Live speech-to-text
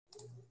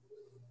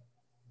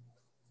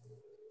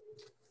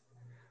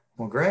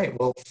Well, great.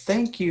 Well,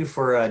 thank you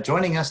for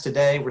joining us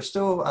today. We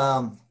still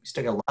got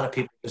a lot of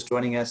people just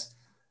joining us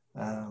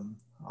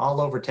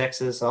all over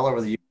Texas, all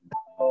over the U.S.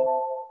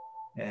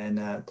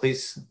 And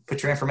please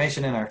put your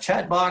information in our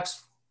chat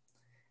box,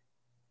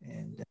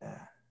 and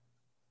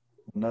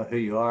we'll know who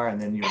you are, and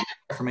then your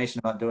information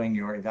about doing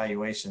your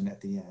evaluation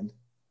at the end.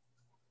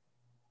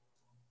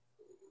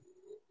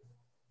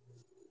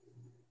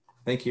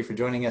 Thank you for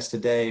joining us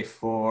today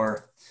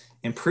for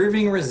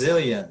Improving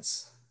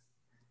Resilience.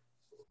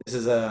 This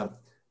is a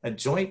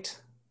joint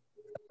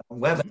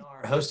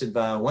webinar hosted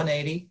by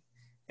 180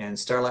 and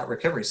Starlite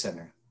Recovery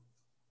Center.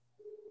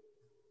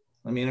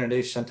 Let me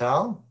introduce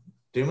Chantal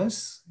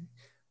Dumas.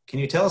 Can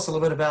you tell us a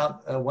little bit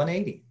about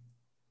 180?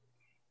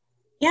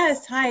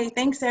 Yes, hi,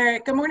 thanks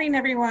Eric. Good morning,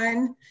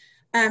 everyone.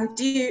 Am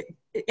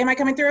I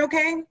coming through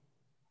okay?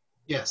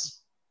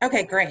 Yes.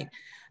 Okay, great.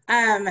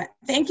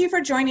 Thank you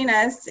for joining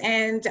us,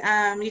 and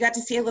you got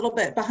to see a little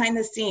bit behind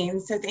the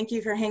scenes, so thank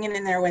you for hanging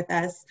in there with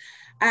us.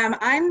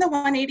 I'm the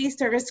 180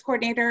 Service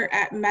Coordinator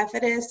at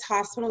Methodist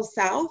Hospital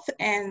South,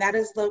 and that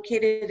is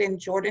located in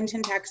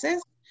Jordanton,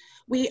 Texas.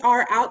 We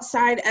are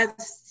outside of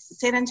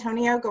San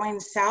Antonio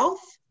going south.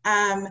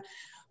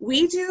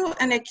 We do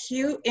an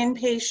acute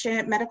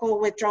inpatient medical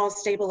withdrawal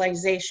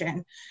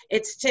stabilization.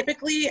 It's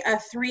typically a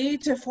 3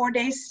 to 4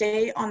 day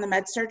stay on the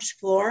med-surg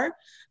floor.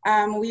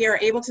 We are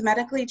able to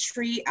medically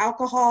treat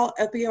alcohol,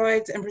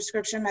 opioids, and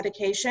prescription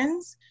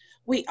medications.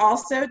 We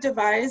also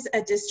devise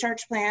a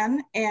discharge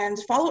plan and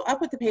follow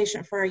up with the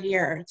patient for a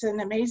year. It's an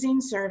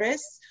amazing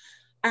service.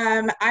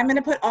 I'm going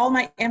to put all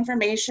my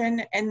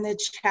information in the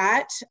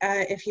chat.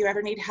 If you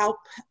ever need help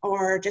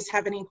or just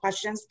have any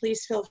questions,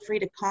 please feel free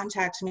to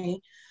contact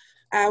me.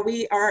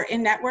 We are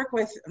in network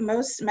with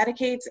most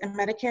Medicaids and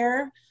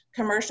Medicare,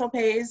 commercial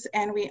pays,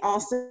 and we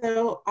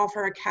also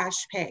offer a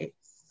cash pay.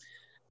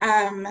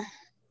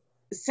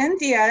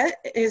 Cynthia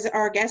is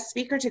our guest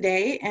speaker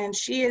today, and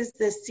she is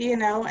the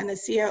CNO and the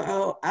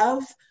COO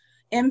of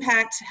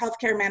Impact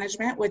Healthcare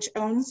Management, which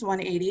owns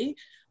 180.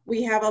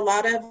 We have a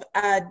lot of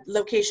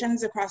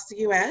locations across the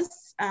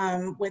U.S.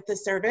 With the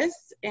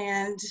service.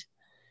 And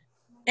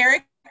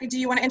Eric, do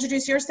you want to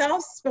introduce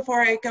yourselves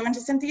before I go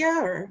into Cynthia?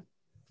 Or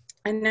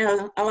I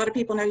know a lot of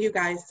people know you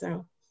guys,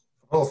 so.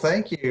 Well,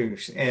 thank you.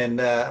 And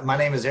my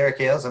name is Eric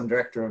Ailes. I'm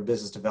Director of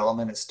Business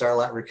Development at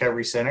Starlite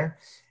Recovery Center.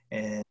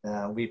 And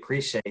we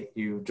appreciate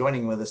you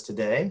joining with us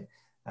today.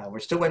 We're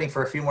still waiting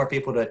for a few more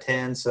people to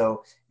attend.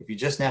 So if you're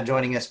just now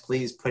joining us,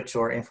 please put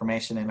your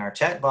information in our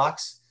chat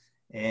box.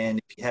 And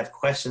if you have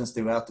questions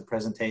throughout the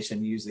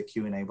presentation, use the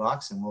Q&A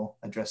box and we'll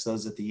address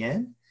those at the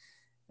end.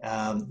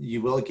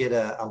 You will get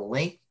a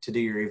link to do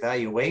your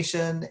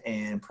evaluation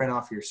and print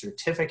off your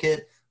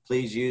certificate.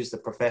 Please use the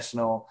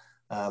professional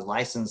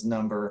license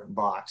number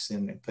box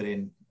and put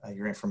in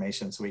your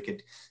information so we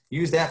could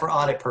use that for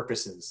audit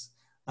purposes.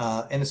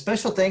 And a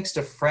special thanks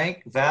to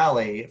Frank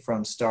Valley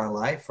from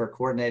Starlite for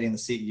coordinating the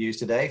CEUs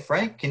today.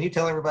 Frank, can you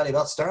tell everybody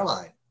about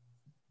Starlite?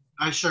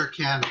 I sure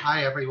can.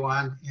 Hi,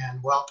 everyone,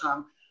 and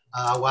welcome.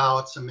 Wow,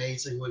 it's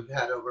amazing. We've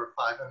had over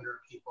 500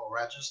 people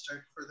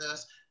registered for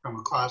this from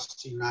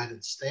across the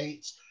United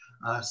States.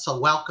 So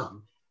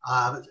welcome.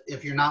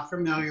 If you're not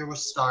familiar with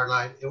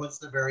Starlite, it was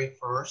the very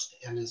first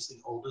and is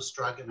the oldest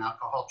drug and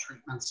alcohol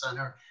treatment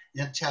center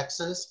in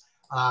Texas.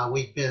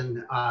 We've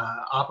been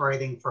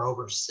operating for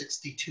over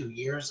 62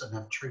 years and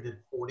have treated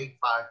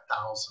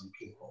 45,000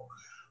 people.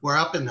 We're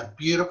up in the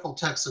beautiful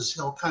Texas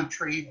Hill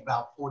Country,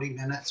 about 40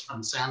 minutes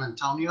from San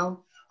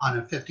Antonio on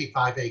a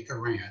 55-acre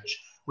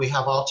ranch. We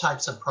have all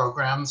types of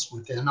programs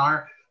within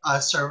our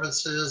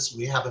services.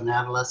 We have an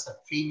adolescent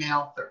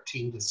female,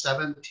 13 to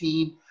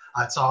 17.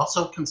 It's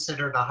also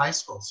considered a high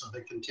school, so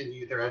they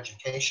continue their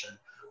education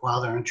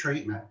while they're in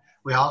treatment.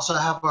 We also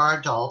have our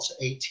adults,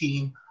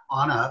 18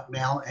 on up,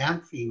 male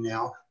and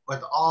female,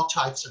 with all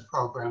types of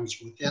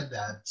programs within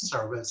that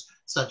service,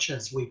 such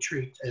as we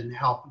treat and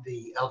help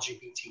the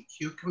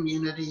LGBTQ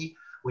community.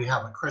 We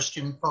have a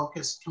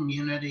Christian-focused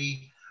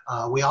community.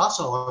 We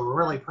also are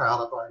really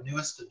proud of our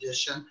newest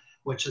addition,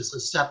 which is a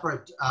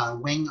separate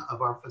wing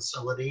of our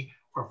facility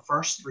for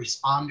first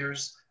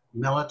responders,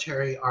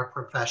 military, or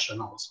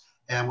professionals.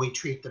 And we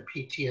treat the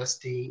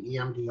PTSD,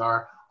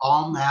 EMDR,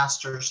 all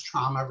masters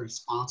trauma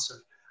responsive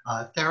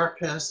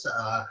therapists,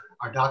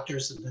 our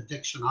doctors and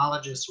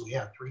addictionologists. We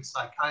have 3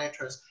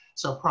 psychiatrists.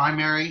 So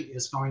primary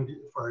is going to,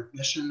 for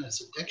admission,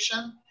 is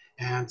addiction,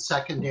 and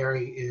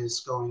secondary is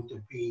going to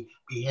be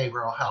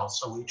behavioral health.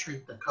 So we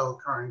treat the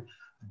co-occurring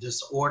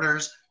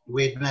disorders.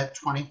 We admit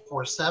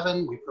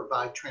 24/7. We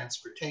provide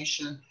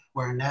transportation.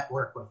 We're a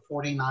network with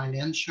 49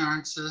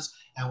 insurances,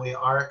 and we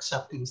are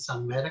accepting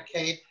some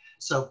Medicaid.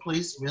 So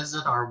please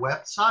visit our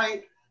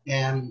website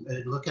and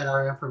look at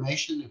our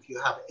information. If you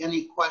have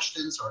any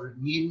questions or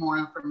need more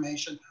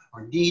information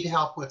or need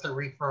help with a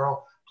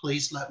referral,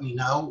 please let me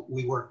know.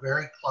 We work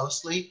very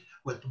closely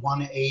with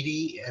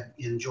 180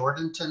 in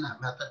Jordanton at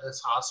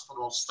Methodist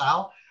Hospital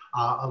South.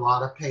 A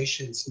lot of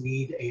patients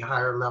need a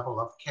higher level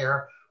of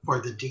care for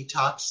the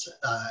detox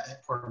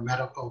for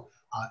medical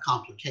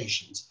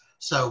complications.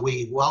 So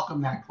we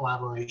welcome that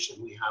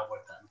collaboration we have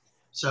with them.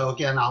 So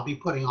again, I'll be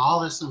putting all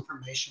this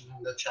information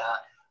in the chat.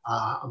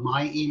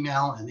 My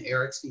email and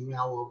Eric's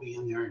email will be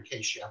in there in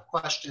case you have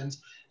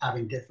questions,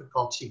 having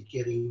difficulty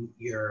getting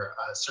your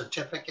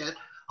certificate.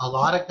 A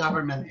lot of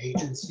government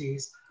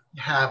agencies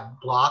have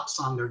blocks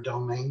on their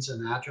domains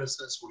and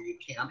addresses where you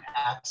can't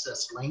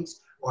access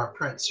links or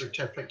print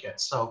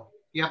certificates. So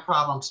if you have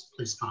problems,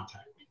 please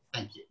contact me.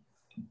 Thank you.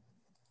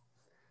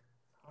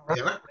 All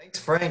right. Thanks,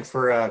 Frank,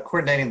 for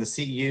coordinating the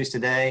CEUs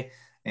today.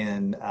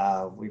 And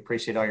we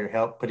appreciate all your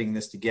help putting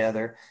this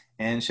together.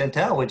 And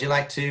Chantel, would you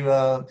like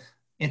to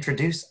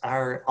introduce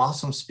our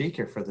awesome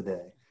speaker for the day?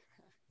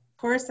 Of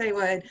course I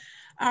would.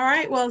 All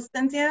right, well,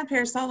 Cynthia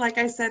Pearsall, like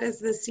I said, is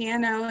the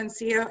CNO and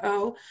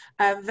COO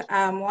of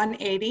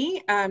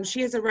 180.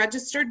 She is a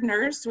registered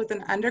nurse with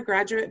an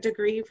undergraduate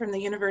degree from the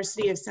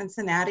University of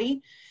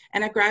Cincinnati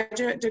and a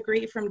graduate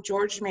degree from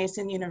George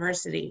Mason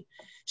University.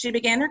 She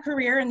began her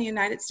career in the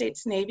United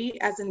States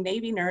Navy as a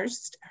Navy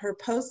nurse. Her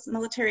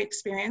post-military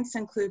experience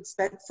includes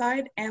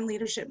bedside and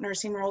leadership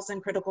nursing roles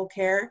in critical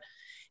care,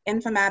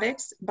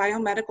 informatics,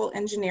 biomedical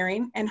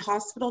engineering, and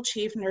hospital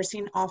chief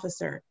nursing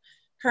officer.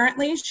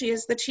 Currently, she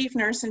is the Chief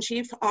Nurse and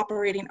Chief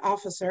Operating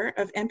Officer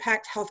of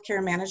Impact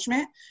Healthcare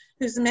Management,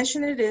 whose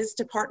mission it is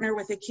to partner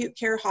with acute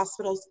care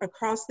hospitals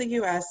across the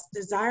U.S.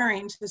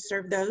 desiring to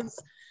serve those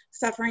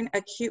suffering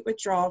acute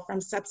withdrawal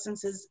from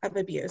substances of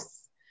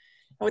abuse.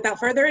 And without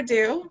further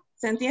ado,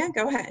 Cynthia,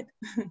 go ahead.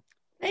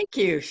 Thank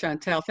you,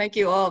 Chantel. Thank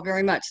you all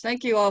very much.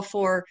 Thank you all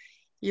for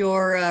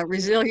your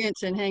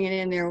resilience and hanging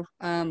in there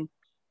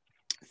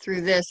through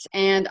this.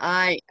 And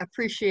I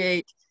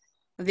appreciate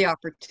the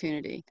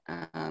opportunity.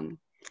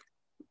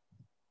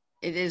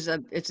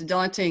 It's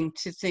daunting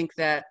to think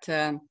that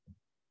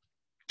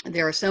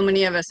there are so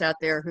many of us out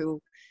there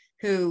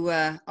who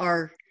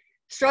are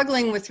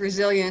struggling with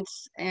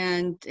resilience,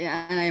 and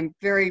I'm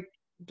very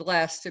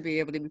blessed to be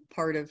able to be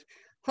part of,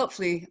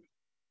 hopefully,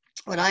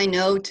 what I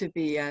know to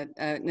be an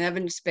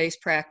evidence-based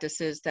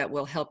practices that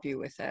will help you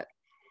with that.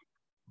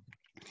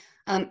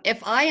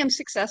 If I am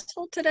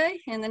successful today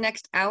in the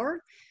next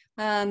hour,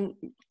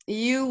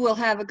 you will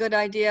have a good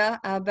idea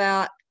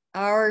about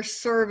our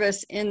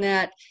service, in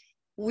that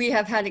we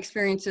have had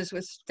experiences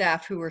with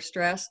staff who were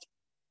stressed,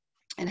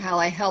 and how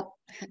I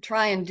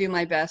try and do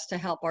my best to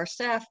help our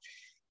staff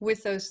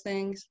with those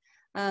things.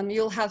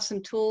 You'll have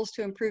some tools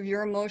to improve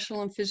your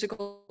emotional and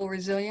physical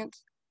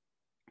resilience.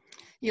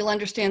 You'll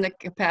understand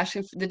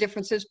the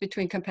differences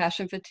between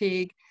compassion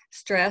fatigue,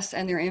 stress,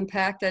 and their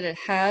impact that it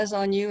has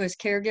on you as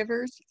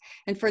caregivers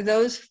and for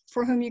those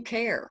for whom you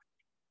care.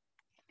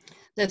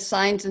 The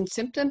signs and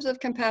symptoms of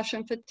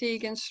compassion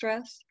fatigue and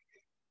stress,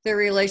 the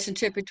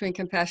relationship between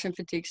compassion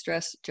fatigue,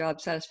 stress,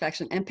 job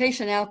satisfaction, and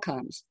patient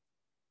outcomes.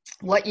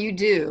 What you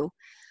do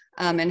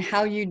and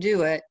how you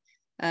do it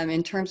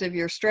in terms of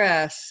your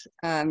stress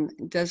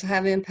does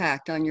have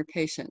impact on your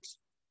patients.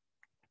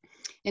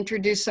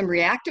 Introduce some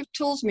reactive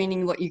tools,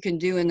 meaning what you can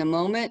do in the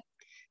moment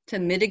to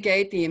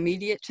mitigate the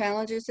immediate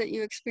challenges that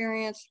you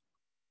experience.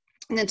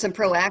 And then some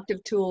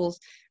proactive tools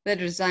that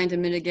are designed to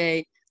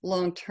mitigate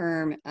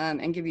long-term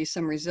and give you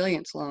some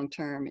resilience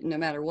long-term, no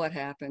matter what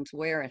happens,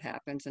 where it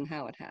happens, and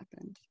how it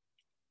happens.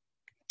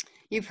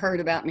 You've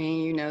heard about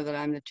me, you know that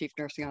I'm the Chief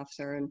Nursing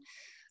Officer,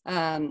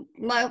 and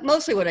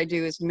mostly what I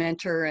do is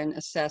mentor and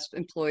assess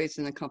employees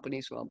and the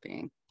company's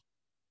well-being.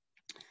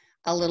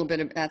 A little bit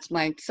of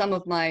some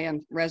of my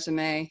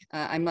resume.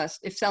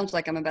 It sounds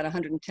like I'm about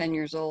 110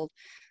 years old.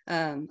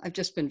 I've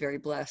just been very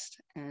blessed,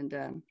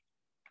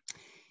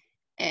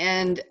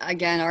 and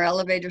again, our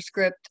elevator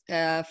script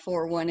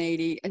for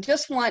 180. I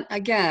just want,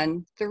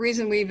 again, the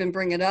reason we even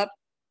bring it up,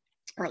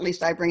 or at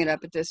least I bring it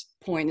up at this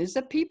point, is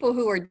that people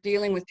who are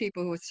dealing with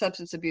people with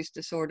substance abuse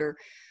disorder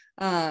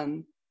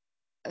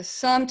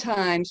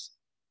sometimes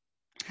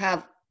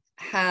have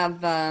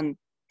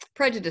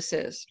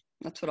prejudices,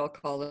 that's what I'll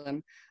call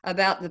them,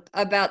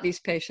 about these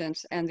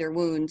patients and their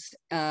wounds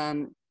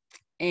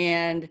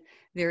and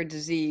their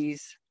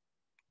disease.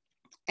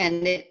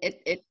 And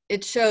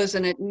it shows,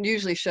 and it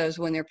usually shows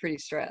when they're pretty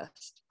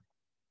stressed.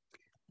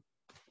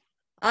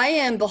 I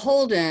am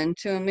beholden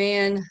to a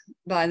man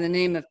by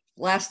the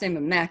last name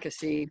of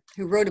Mackesy,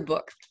 who wrote a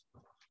book.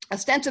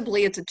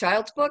 Ostensibly, it's a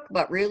child's book,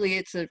 but really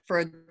it's for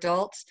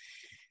adults.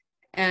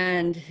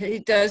 And he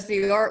does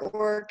the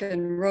artwork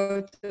and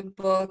wrote the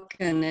book,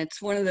 and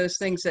it's one of those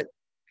things that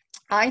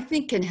I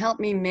think can help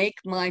me make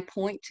my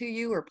point to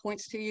you, or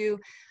points to you,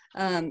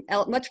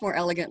 much more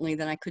elegantly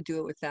than I could do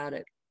it without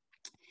it.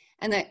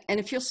 And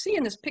if you'll see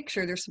in this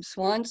picture, there's some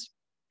swans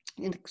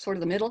in sort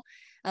of the middle,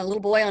 a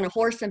little boy on a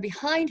horse, and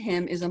behind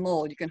him is a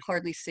mole. You can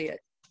hardly see it.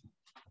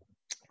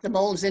 The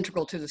mole is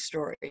integral to the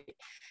story.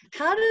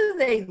 How do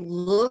they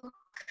look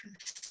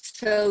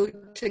so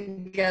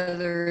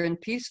together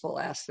and peaceful,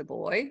 asked the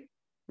boy,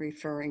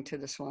 referring to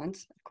the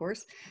swans, of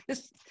course.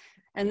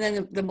 And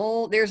then the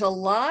mole, there's a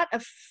lot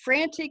of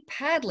frantic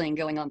paddling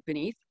going on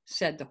beneath,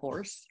 said the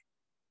horse.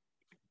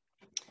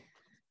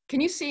 Can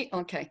you see?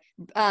 Okay.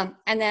 And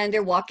then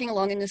they're walking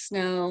along in the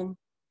snow.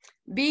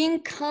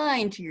 Being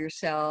kind to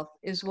yourself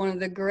is one of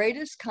the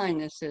greatest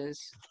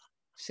kindnesses,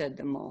 said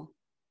the mole.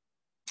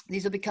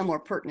 These will become more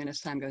pertinent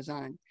as time goes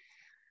on.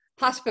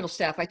 Hospital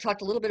staff, I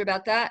talked a little bit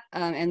about that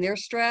and their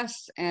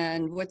stress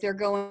and what they're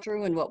going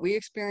through and what we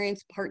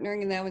experience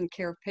partnering them in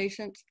care of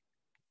patients.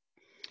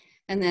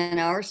 And then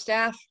our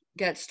staff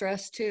get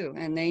stressed too,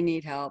 and they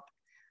need help.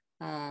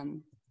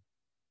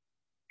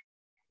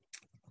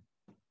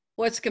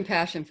 What's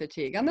compassion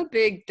fatigue? I'm a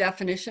big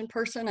definition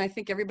person. I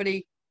think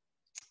everybody,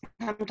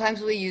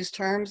 sometimes we use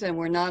terms and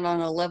we're not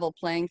on a level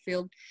playing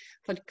field,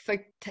 but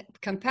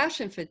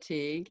compassion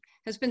fatigue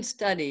has been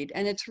studied,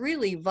 and it's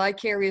really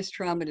vicarious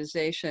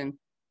traumatization,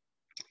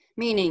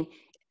 meaning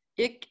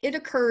it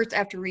occurs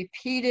after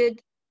repeated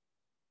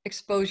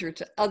exposure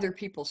to other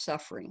people's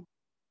suffering.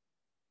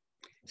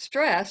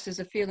 Stress is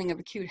a feeling of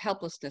acute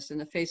helplessness in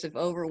the face of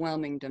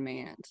overwhelming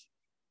demands.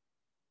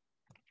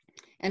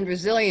 And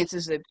resilience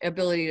is the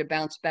ability to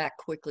bounce back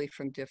quickly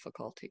from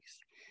difficulties.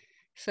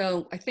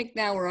 So I think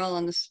now we're all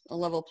on this a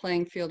level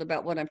playing field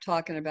about what I'm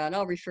talking about.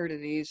 I'll refer to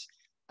these,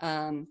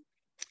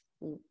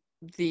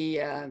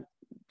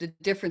 the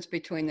difference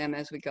between them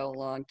as we go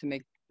along to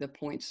make the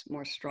points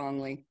more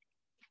strongly.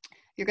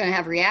 You're going to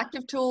have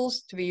reactive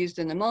tools to be used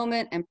in the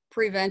moment and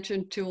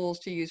prevention tools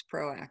to use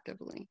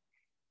proactively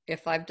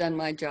if I've done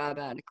my job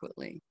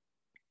adequately.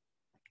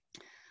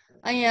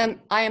 I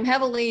am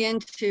heavily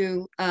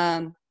into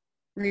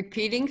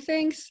repeating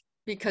things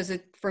because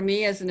for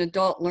me as an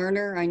adult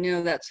learner, I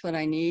know that's what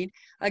I need.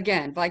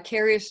 Again,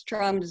 vicarious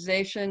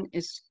traumatization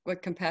is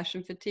what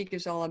compassion fatigue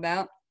is all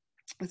about,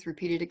 with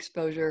repeated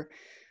exposure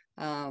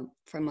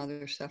from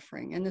other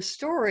suffering. And the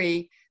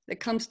story that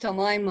comes to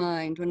my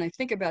mind when I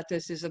think about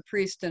this is a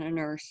priest and a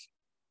nurse.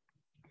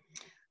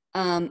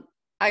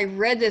 I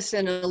read this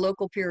in a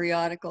local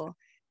periodical,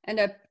 and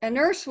a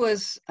nurse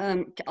was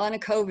on a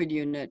COVID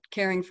unit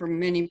caring for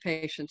many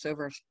patients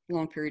over a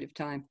long period of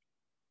time.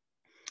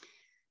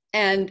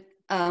 And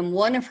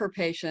one of her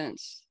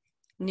patients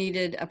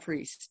needed a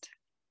priest.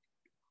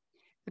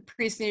 The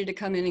priest needed to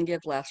come in and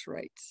give last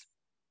rites.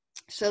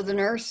 So the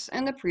nurse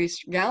and the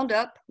priest gowned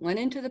up, went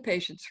into the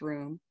patient's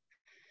room.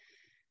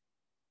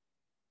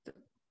 The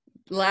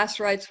last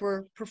rites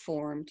were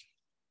performed.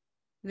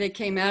 They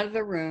came out of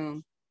the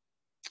room,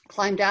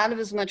 climbed out of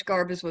as much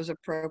garb as was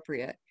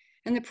appropriate.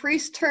 And the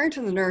priest turned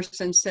to the nurse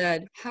and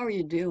said, "How are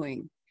you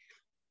doing?"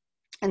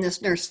 And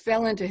this nurse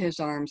fell into his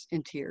arms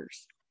in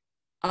tears.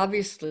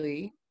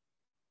 Obviously,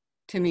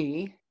 to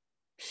me,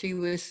 she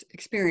was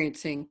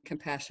experiencing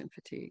compassion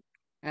fatigue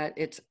at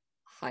its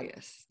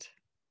highest.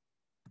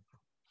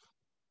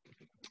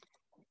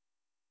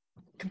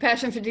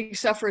 Compassion fatigue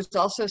sufferers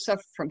also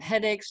suffer from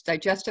headaches,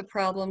 digestive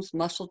problems,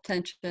 muscle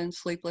tension,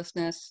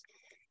 sleeplessness,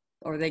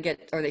 or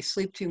they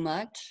sleep too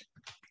much.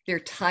 They're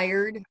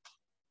tired.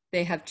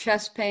 They have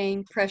chest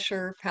pain,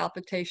 pressure,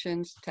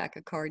 palpitations,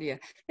 tachycardia.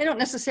 They don't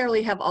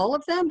necessarily have all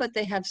of them, but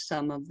they have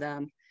some of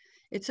them.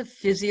 It's a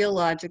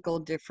physiological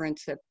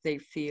difference that they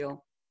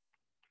feel.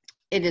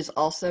 It is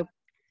also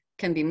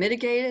can be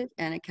mitigated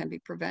and it can be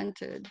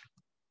prevented.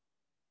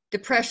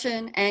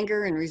 Depression,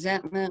 anger and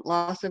resentment,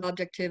 loss of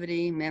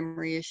objectivity,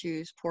 memory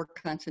issues, poor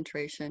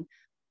concentration,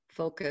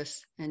 focus,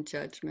 and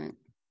judgment.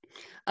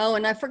 Oh,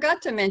 and I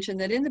forgot to mention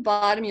that in the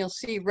bottom, you'll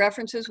see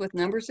references with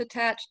numbers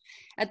attached.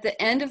 At the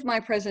end of my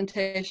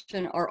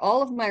presentation are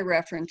all of my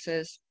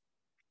references,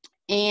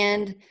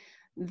 and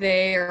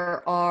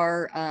they're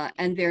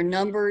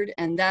numbered,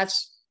 and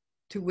that's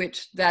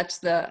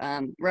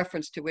the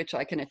reference to which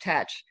I can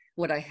attach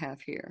what I have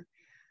here.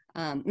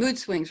 Mood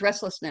swings,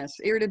 restlessness,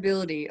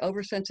 irritability,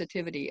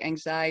 oversensitivity,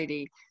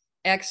 anxiety,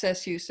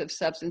 excess use of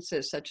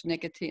substances such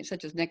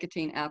as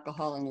nicotine,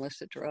 alcohol, and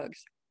illicit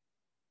drugs.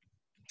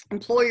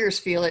 Employers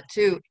feel it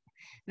too.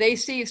 They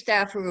see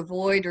staff who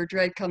avoid or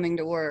dread coming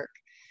to work.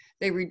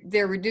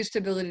 Their reduced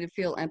ability to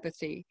feel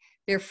empathy,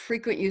 their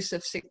frequent use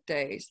of sick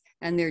days,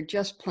 and their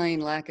just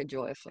plain lack of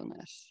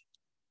joyfulness.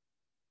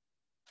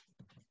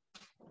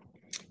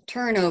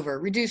 Turnover,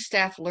 reduced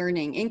staff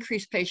learning,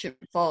 increased patient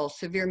falls,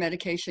 severe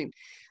medication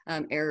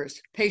errors.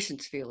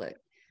 Patients feel it,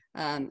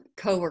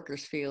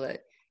 coworkers feel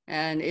it,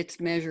 and it's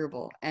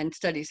measurable. And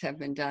studies have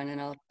been done, and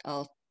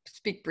I'll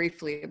speak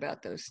briefly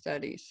about those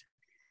studies.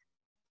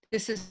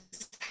 This is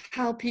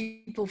how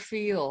people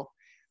feel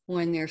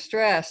when they're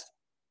stressed,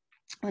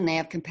 when they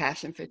have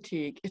compassion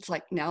fatigue. It's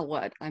like, now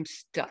what? I'm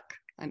stuck.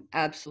 I'm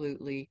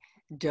absolutely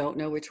don't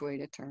know which way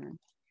to turn.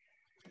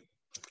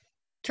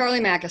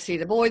 Charlie Mackesy,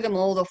 the boy, the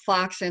mole, the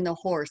fox, and the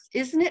horse.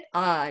 Isn't it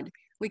odd?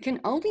 We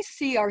can only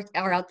see our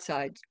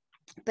outsides,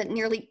 but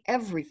nearly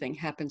everything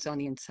happens on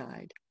the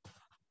inside.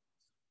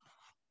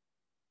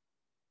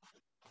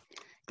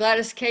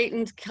 Gladys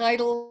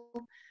Keitel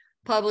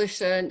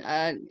published an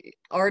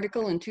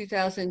article in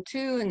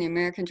 2002 in the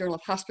American Journal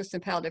of Hospice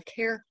and Palliative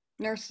Care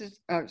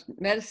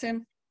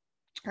Medicine.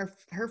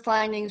 Her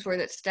findings were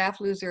that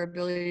staff lose their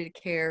ability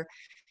to care,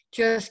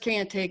 just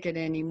can't take it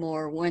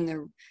anymore when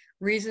the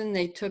reason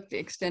they took the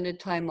extended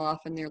time off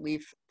in their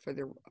leave for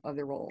their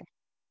other role.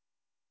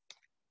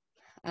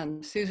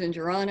 Susan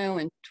Girano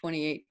in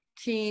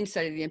 2018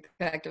 studied the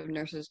impact of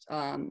nurses'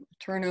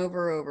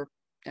 turnover over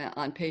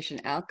on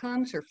patient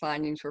outcomes. Her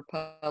findings were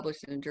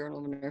published in the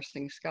Journal of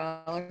Nursing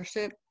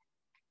Scholarship,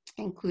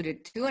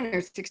 included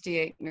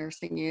 268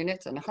 nursing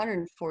units and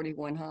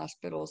 141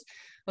 hospitals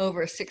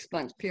over a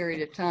 6-month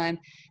period of time.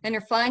 And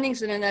her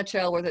findings in a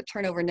nutshell were that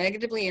turnover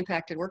negatively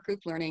impacted work group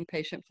learning,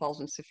 patient falls,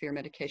 and severe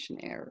medication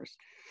errors.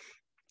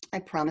 I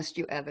promised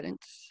you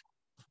evidence.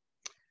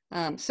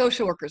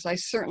 Social workers, I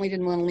certainly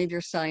didn't want to leave your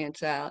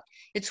science out.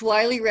 It's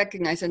widely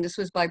recognized, and this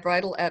was by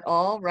Bridle et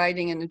al.,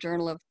 writing in the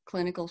Journal of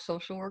Clinical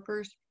Social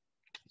Workers.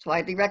 It's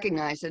widely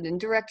recognized that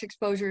indirect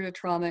exposure to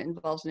trauma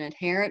involves an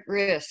inherent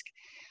risk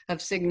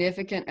of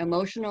significant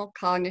emotional,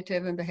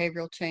 cognitive, and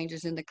behavioral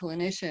changes in the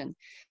clinician.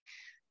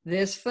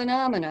 This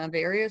phenomena,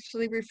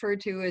 variously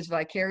referred to as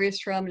vicarious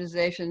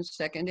traumatization,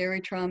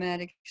 secondary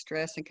traumatic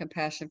stress, and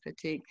compassion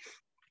fatigue,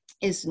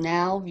 is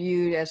now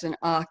viewed as an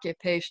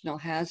occupational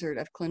hazard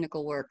of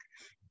clinical work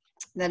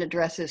that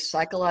addresses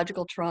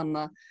psychological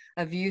trauma,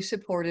 a view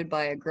supported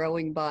by a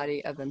growing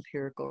body of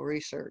empirical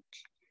research.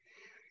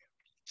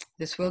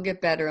 This will get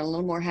better and a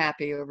little more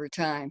happy over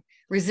time.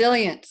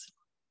 Resilience.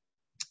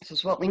 This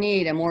is what we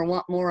need and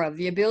want more of.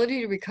 The ability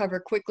to recover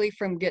quickly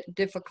from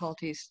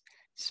difficulties,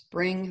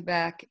 spring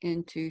back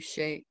into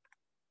shape.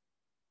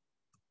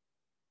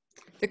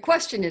 The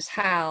question is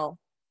how.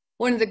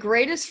 One of the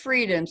greatest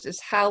freedoms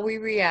is how we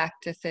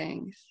react to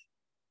things.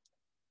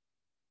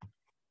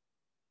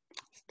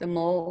 The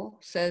mole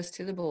says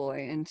to the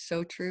boy, and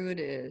so true it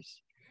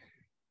is.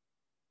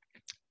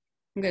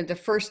 The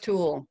first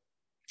tool,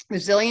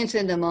 resilience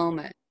in the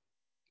moment.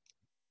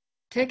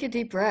 Take a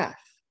deep breath.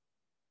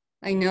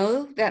 I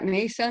know that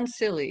may sound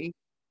silly,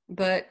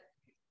 but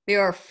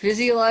there are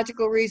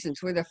physiological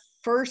reasons where the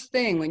first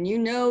thing, when you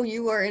know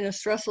you are in a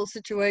stressful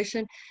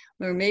situation,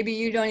 or maybe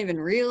you don't even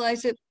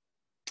realize it,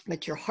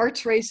 but your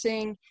heart's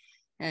racing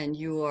and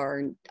you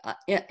are,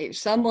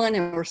 someone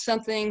or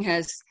something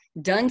has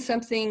done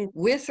something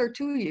with or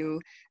to you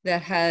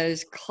that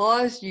has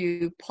caused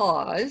you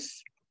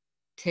pause,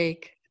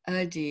 take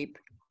a deep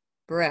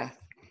breath.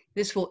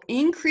 This will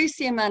increase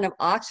the amount of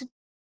oxygen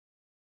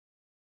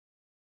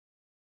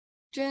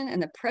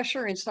and the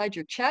pressure inside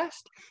your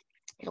chest.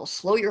 It'll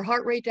slow your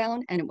heart rate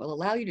down and it will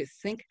allow you to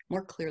think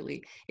more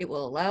clearly. It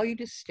will allow you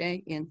to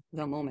stay in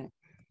the moment.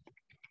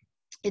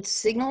 It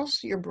signals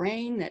your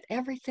brain that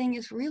everything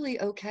is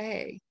really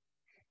okay.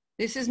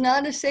 This is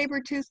not a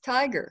saber-toothed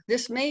tiger.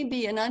 This may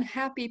be an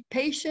unhappy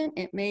patient.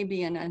 It may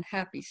be an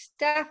unhappy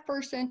staff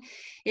person.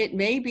 It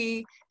may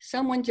be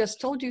someone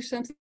just told you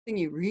something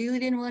you really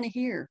didn't want to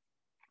hear.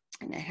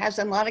 And it has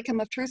a modicum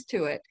of truth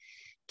to it.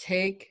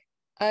 Take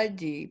a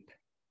deep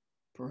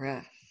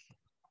breath.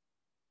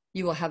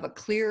 You will have a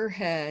clearer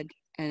head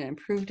and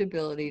improved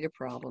ability to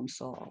problem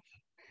solve.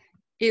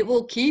 It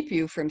will keep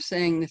you from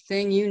saying the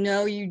thing you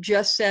know you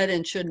just said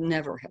and should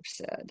never have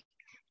said.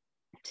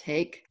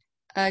 Take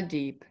a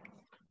deep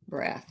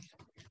breath.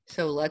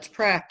 So let's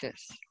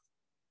practice.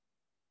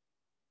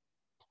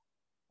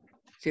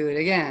 Do it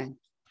again.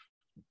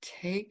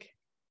 Take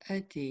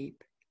a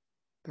deep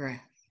breath.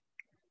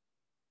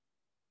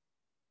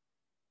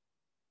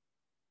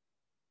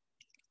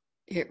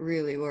 It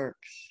really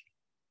works.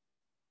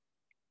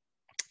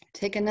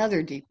 Take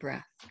another deep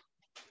breath.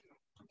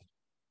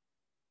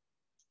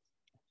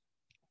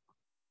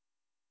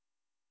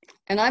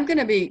 And I'm going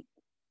to be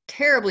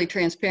terribly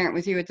transparent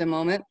with you at the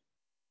moment.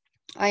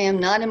 I am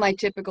not in my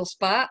typical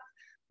spot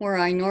where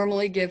I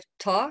normally give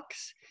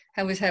talks.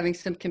 I was having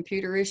some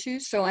computer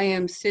issues, so I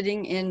am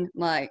sitting in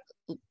my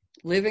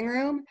living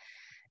room.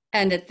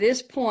 And at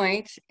this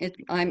point,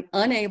 I'm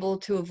unable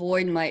to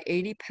avoid my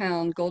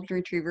 80-pound golden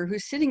retriever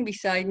who's sitting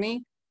beside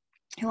me,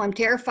 who I'm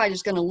terrified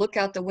is going to look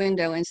out the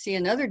window and see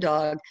another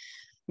dog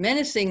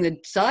menacing the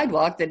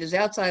sidewalk that is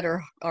outside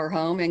our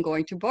home and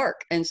going to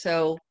bark. And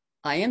so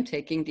I am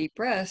taking deep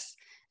breaths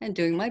and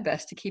doing my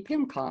best to keep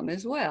him calm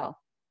as well.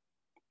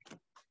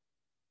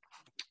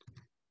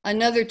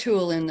 Another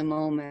tool in the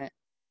moment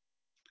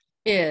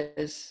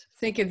is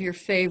think of your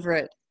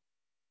favorite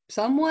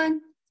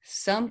someone,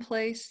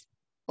 someplace,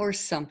 or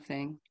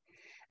something.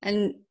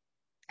 And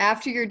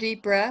after your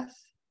deep breath,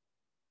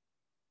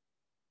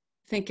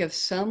 think of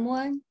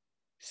someone,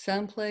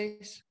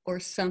 someplace,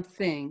 or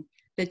something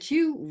that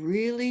you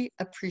really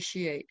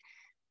appreciate,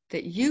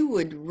 that you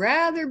would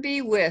rather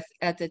be with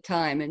at the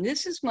time. And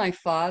this is my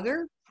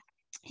father.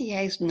 He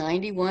has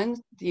 91.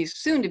 He's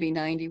soon to be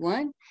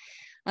 91.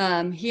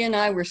 He and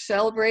I were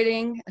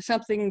celebrating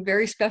something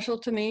very special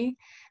to me,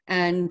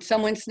 and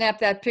someone snapped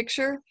that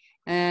picture,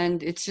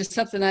 and it's just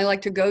something I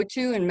like to go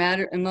to in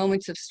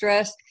moments of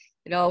stress.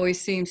 It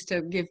always seems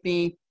to give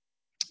me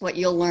what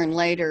you'll learn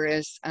later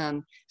is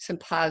some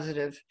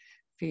positive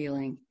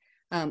feeling.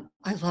 I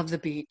love the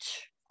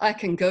beach. I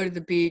can go to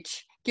the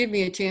beach. Give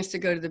me a chance to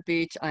go to the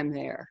beach, I'm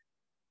there.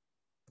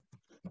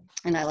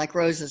 And I like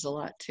roses a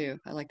lot too.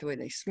 I like the way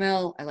they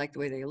smell. I like the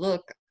way they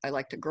look. I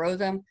like to grow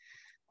them.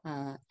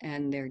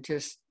 And they're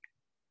just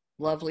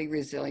lovely,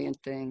 resilient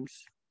things.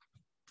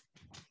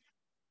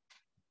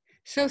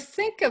 So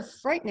think of,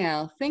 right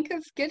now,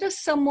 get a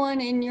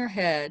someone in your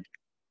head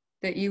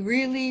that you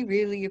really,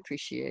 really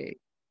appreciate.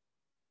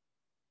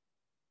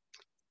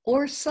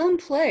 or some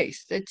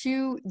place that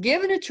you,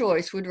 given a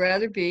choice, would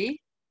rather be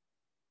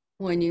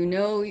when you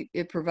know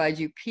it provides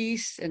you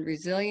peace and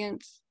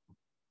resilience,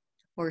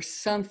 or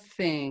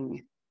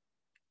something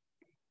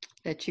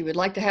that you would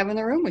like to have in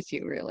the room with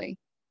you, really.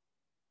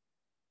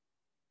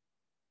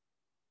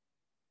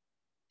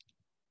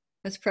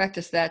 Let's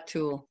practice that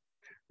tool,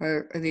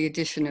 or the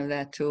addition of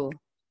that tool.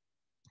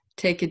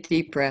 Take a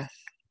deep breath.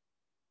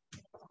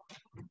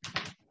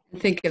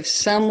 Think of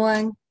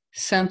someone,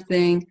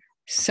 something,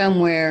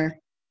 somewhere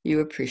you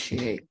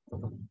appreciate.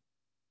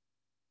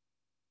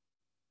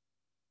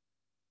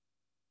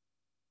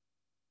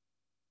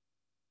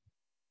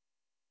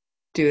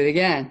 Do it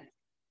again.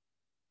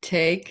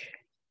 Take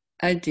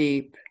a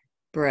deep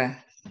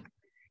breath.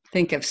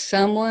 Think of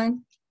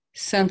someone,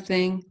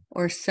 something,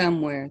 or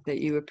somewhere that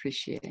you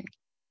appreciate.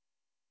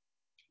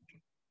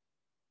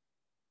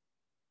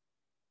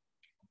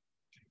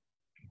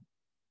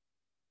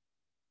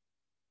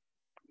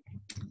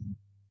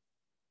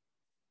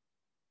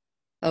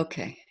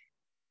 Okay.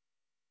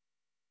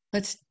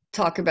 Let's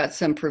talk about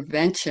some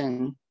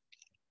prevention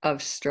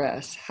of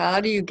stress.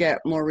 How do you get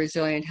more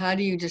resilient? How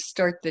do you just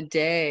start the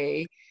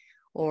day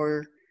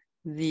or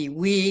the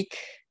week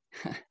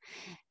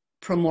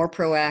more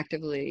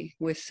proactively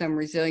with some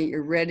resilient?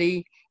 You're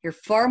ready. You're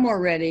far more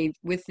ready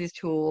with this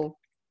tool,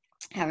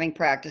 having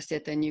practiced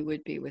it, than you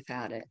would be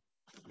without it.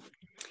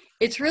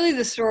 It's really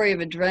the story of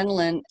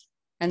adrenaline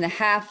and the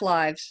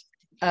half-lives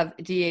of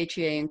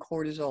DHEA and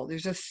cortisol.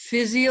 There's a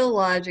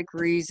physiologic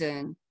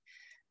reason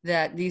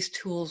that these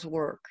tools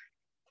work.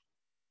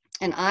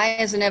 And I,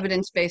 as an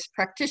evidence-based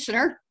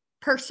practitioner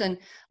person,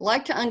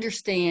 like to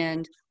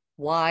understand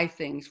why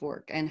things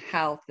work and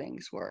how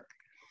things work.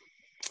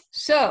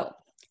 So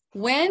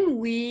when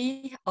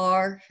we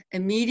are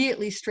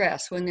immediately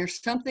stressed, when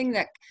there's something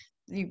that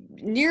you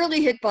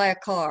nearly hit by a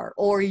car,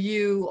 or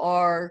you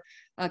are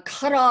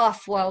cut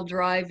off while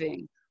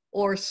driving,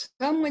 or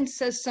someone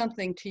says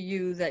something to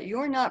you that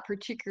you're not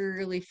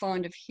particularly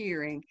fond of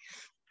hearing,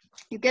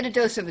 you get a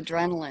dose of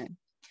adrenaline.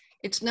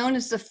 It's known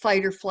as the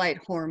fight or flight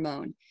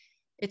hormone.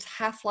 Its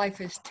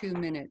half-life is 2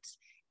 minutes.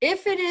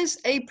 If it is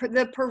a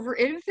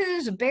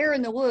bear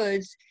in the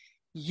woods,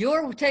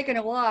 you're taking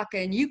a walk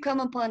and you come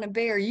upon a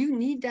bear, you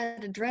need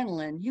that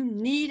adrenaline. You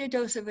need a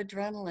dose of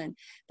adrenaline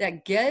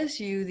that gives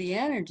you the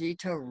energy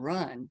to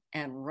run,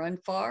 and run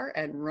far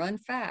and run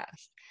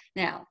fast.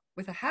 Now,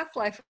 with a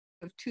half-life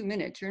of 2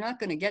 minutes, you're not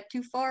going to get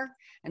too far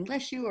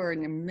unless you are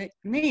an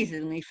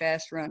amazingly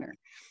fast runner.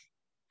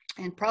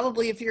 And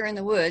probably if you're in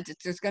the woods,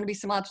 there's going to be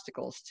some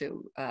obstacles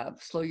to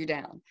slow you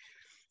down.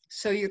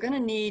 So you're going to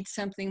need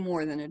something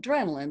more than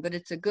adrenaline, but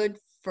it's a good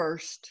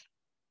first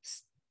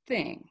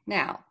thing.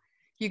 Now,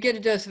 you get a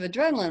dose of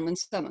adrenaline when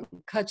someone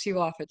cuts you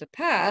off at the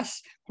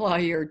pass while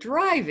you're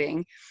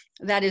driving.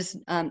 That is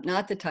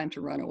not the time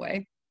to run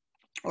away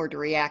or to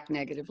react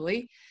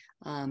negatively.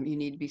 You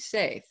need to be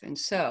safe. And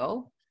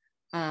so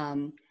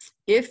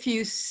if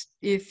you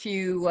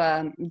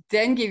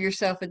then give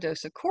yourself a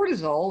dose of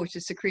cortisol, which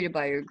is secreted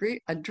by your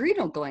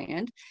adrenal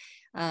gland,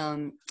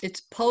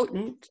 it's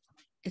potent.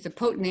 It's a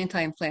potent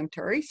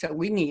anti-inflammatory, so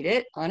we need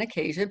it on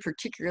occasion,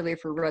 particularly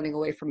if we're running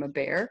away from a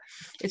bear.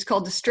 It's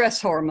called the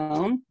stress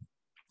hormone.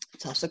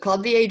 It's also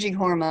called the aging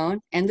hormone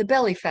and the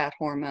belly fat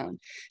hormone.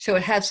 So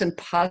it has some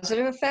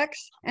positive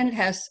effects and it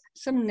has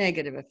some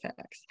negative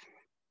effects.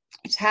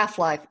 Its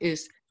half-life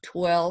is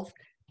 12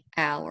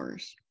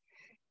 hours,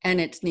 and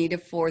it's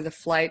needed for the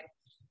fight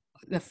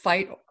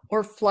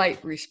or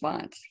flight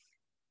response.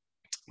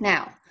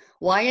 Now,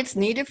 why it's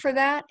needed for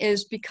that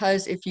is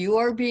because if you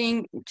are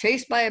being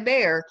chased by a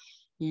bear,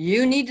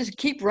 you need to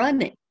keep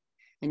running,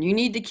 and you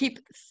need to keep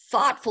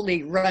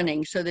thoughtfully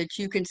running so that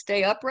you can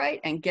stay upright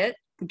and get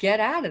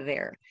out of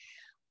there.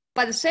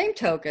 By the same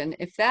token,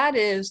 if that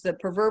is the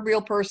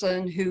proverbial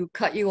person who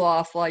cut you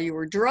off while you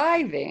were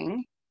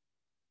driving,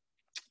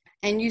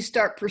 and you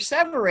start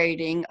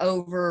perseverating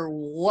over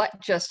what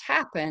just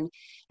happened,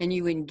 and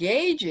you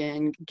engage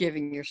in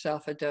giving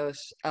yourself a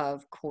dose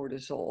of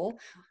cortisol,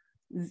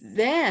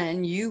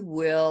 then you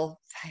will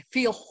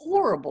feel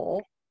horrible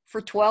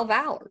for 12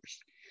 hours.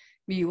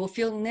 You will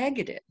feel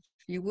negative.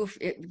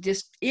 It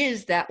just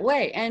is that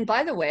way. And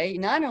by the way,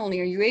 not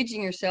only are you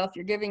aging yourself,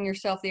 you're giving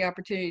yourself the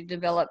opportunity to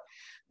develop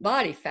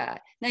body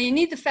fat. Now, you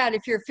need the fat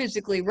if you're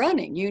physically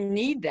running. You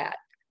need that.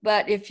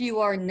 But if you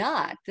are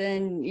not,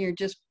 then you're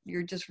just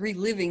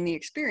reliving the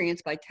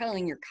experience by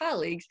telling your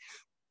colleagues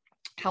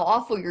how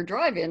awful your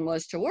drive-in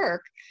was to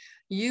work.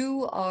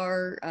 You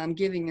are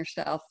giving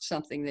yourself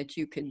something that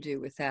you can do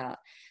without,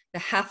 the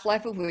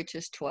half-life of which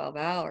is 12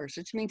 hours,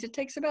 which means it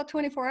takes about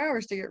 24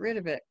 hours to get rid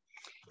of it.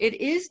 It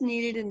is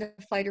needed in the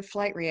fight or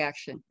flight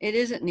reaction. It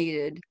isn't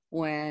needed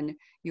when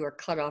you are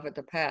cut off at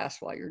the pass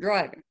while you're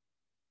driving.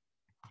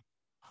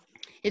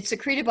 It's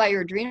secreted by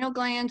your adrenal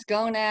glands,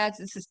 gonads.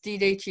 This is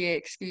DHEA,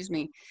 excuse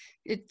me.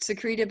 It's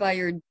secreted by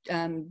your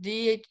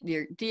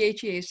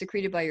DHEA is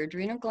secreted by your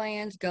adrenal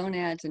glands,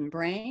 gonads, and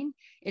brain.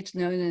 It's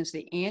known as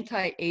the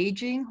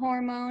anti-aging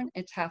hormone.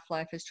 Its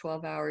half-life is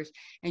 12 hours.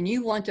 And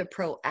you want to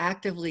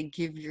proactively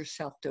give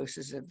yourself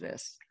doses of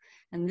this.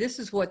 And this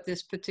is what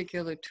this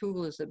particular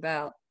tool is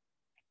about,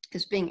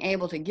 is being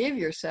able to give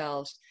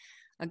yourselves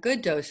a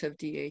good dose of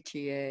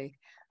DHEA,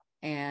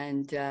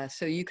 and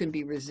so you can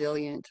be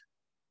resilient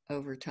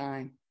over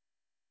time.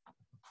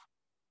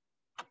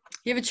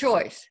 You have a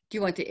choice. Do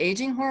you want the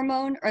aging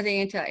hormone or the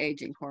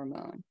anti-aging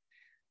hormone?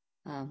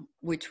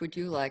 Which would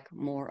you like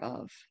more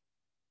of?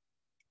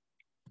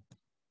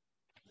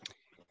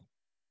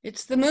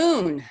 It's the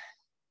moon,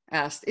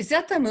 asked. Is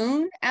that the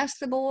moon? Asked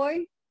the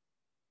boy.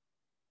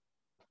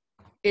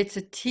 It's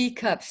a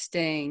teacup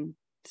stain,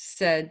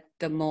 said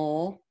the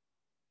mole.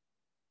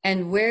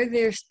 And where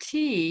there's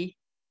tea,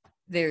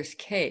 there's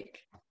cake.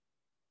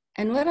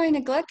 And what I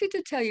neglected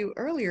to tell you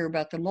earlier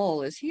about the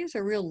mole is he has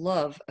a real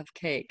love of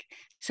cake.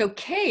 So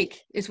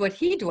cake is what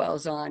he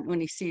dwells on when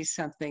he sees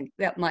something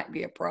that might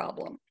be a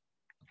problem.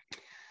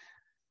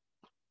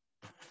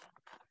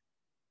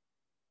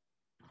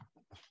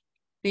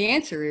 The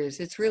answer is,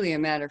 it's really a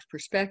matter of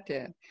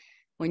perspective.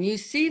 When you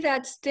see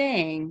that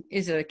stain,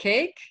 is it a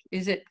cake?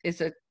 Is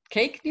a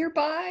cake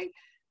nearby?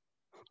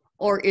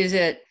 Or is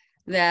it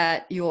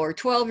that your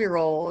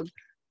 12-year-old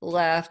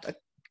left a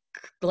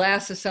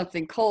glass of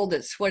something cold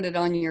that sweated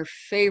on your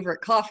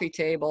favorite coffee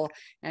table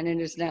and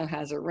it now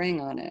has a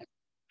ring on it?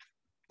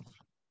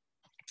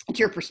 It's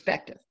your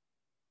perspective.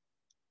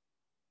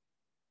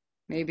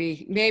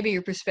 Maybe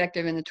your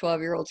perspective in the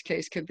 12-year-old's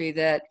case could be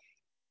that,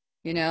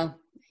 you know,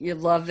 you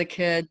love the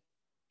kid.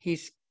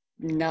 He's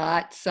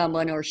not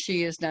someone, or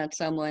she is not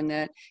someone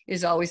that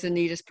is always the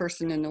neatest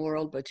person in the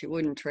world, but you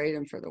wouldn't trade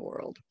him for the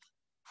world.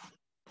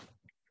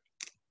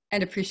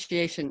 And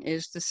appreciation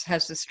has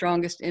the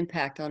strongest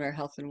impact on our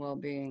health and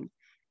well-being.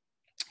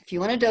 If you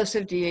want a dose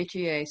of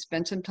DHEA,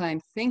 spend some time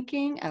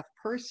thinking of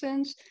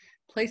persons,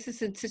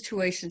 places, and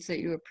situations that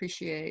you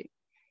appreciate.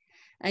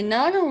 And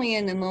not only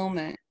in the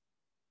moment,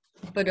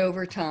 but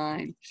over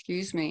time.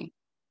 Excuse me.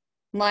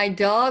 My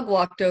dog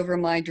walked over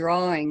my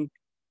drawing,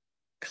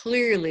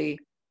 clearly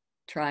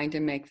trying to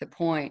make the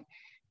point.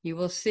 You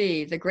will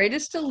see, the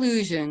greatest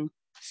illusion,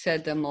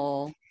 said the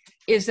mole,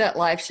 is that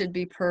life should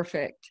be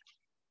perfect.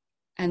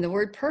 And the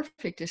word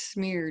perfect is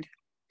smeared.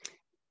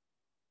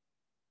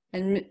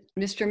 And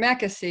Mr.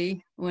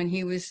 Mackesy, when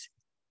he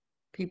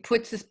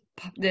puts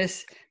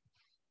this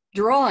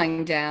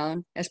drawing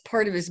down as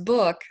part of his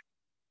book,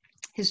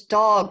 his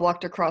dog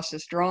walked across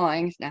his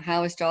drawings. Now,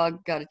 how his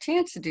dog got a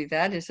chance to do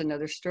that is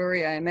another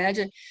story, I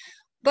imagine.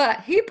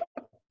 But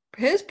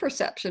his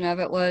perception of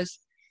it was,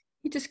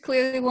 he just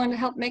clearly wanted to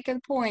help make a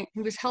point.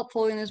 He was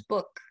helpful in his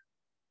book.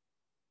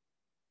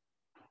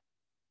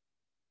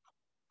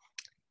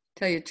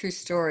 Tell you a true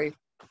story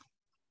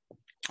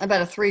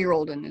about a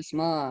 3-year-old and his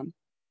mom.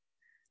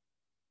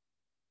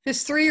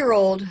 This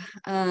 3-year-old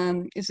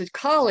is a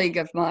colleague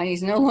of mine.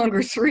 He's no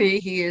longer 3.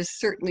 He is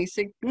certainly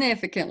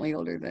significantly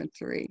older than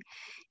 3.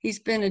 He's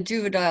been a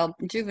juvenile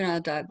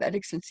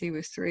diabetic since he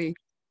was 3.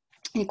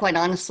 He quite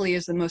honestly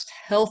is the most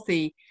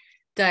healthy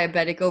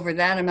diabetic over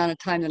that amount of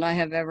time that I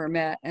have ever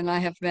met. And I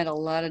have met a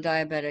lot of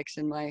diabetics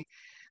in my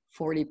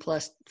 40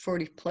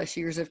 plus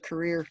years of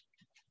career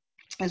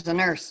as a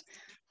nurse.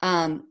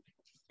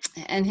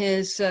 And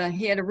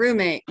he had a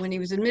roommate when he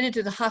was admitted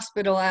to the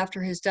hospital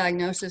after his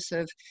diagnosis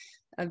of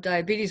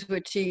diabetes,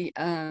 which he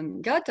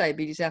got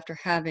diabetes after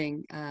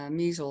having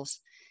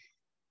measles.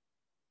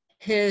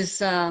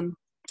 His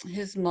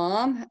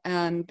mom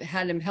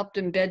helped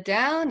him bed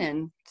down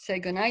and say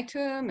goodnight to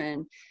him,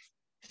 and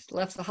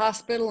left the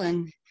hospital.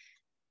 And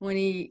when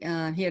he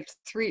had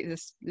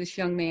this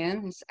young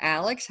man, this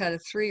Alex, had a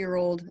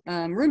 3-year-old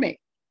roommate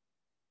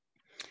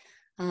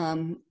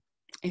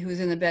who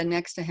was in the bed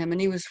next to him, and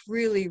he was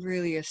really,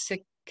 really a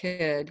sick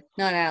kid.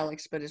 Not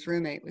Alex, but his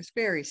roommate was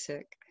very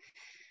sick.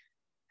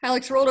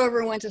 Alex rolled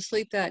over and went to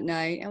sleep that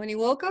night, and when he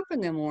woke up in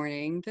the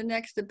morning,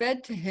 the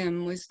bed to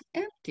him was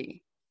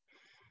empty.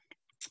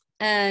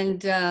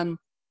 And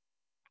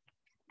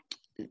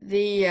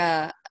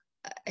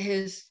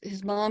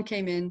his mom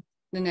came in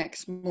the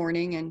next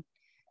morning, and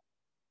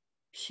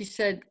she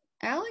said,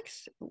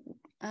 "Alex,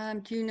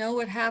 do you know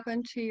what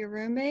happened to your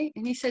roommate?"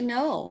 And he said,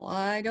 "No,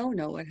 I don't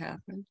know what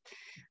happened."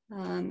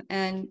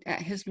 And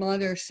his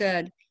mother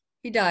said,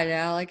 "He died,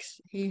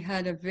 Alex. He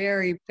had a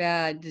very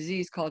bad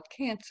disease called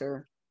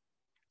cancer,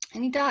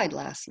 and he died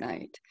last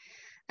night."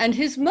 And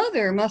his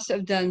mother must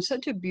have done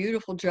such a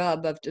beautiful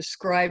job of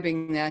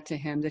describing that to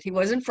him that he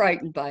wasn't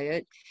frightened by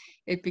it.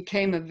 It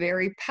became a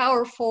very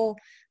powerful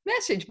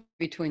message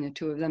between the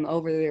two of them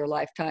over their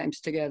lifetimes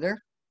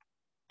together.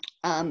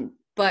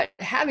 But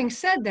having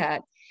said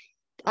that,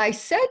 I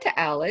said to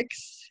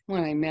Alex,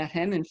 when I met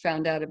him and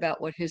found out about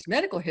what his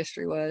medical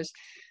history was,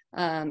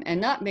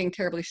 and not being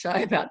terribly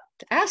shy about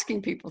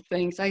asking people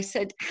things, I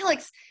said,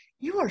 "Alex,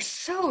 you are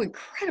so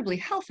incredibly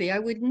healthy. I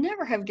would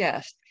never have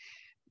guessed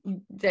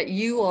that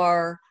you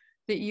are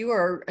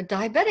a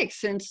diabetic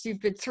since you've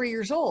been 3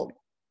 years old."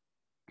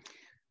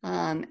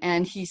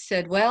 And he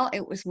said, well,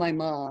 it was my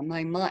mom.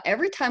 My mom,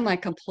 every time I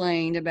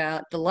complained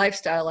about the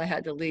lifestyle I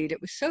had to lead,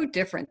 it was so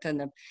different than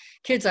the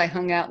kids I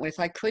hung out with.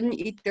 I couldn't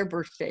eat their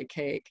birthday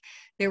cake.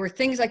 There were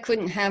things I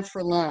couldn't have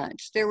for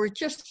lunch. There were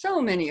just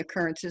so many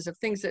occurrences of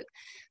things that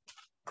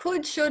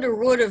could, should, or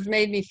would have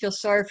made me feel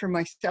sorry for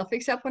myself,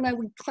 except when I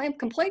would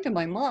complain to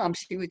my mom,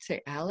 she would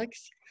say,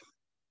 Alex,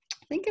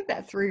 think of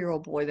that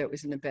 3-year-old boy that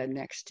was in the bed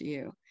next to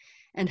you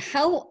and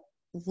how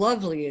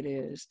lovely it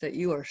is that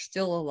you are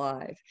still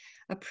alive.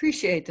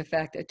 Appreciate the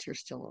fact that you're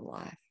still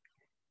alive.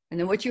 And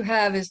then what you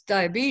have is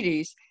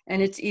diabetes,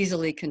 and it's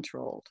easily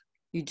controlled.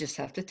 You just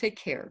have to take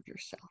care of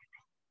yourself.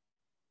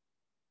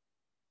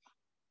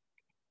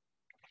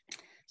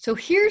 So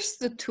here's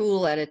the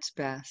tool at its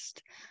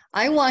best.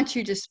 I want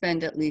you to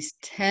spend at least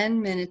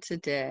 10 minutes a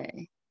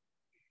day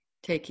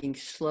taking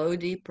slow,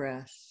 deep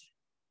breaths,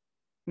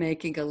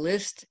 making a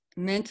list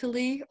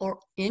mentally or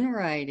in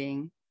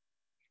writing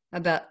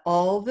about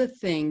all the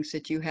things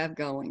that you have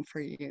going for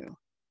you,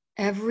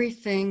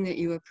 everything that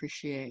you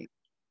appreciate.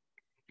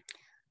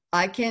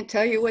 I can't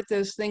tell you what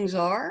those things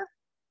are.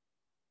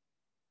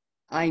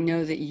 I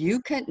know that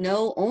you can't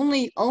know,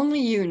 only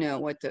you know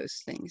what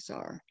those things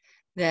are.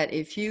 That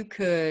if you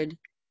could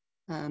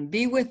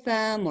be with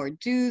them or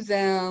do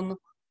them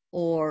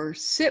or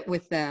sit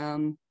with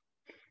them,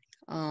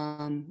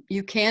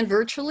 you can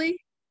virtually,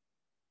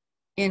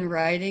 in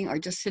writing, or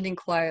just sitting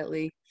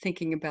quietly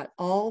thinking about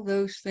all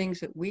those things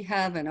that we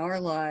have in our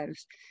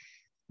lives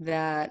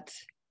that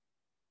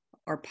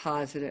are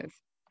positive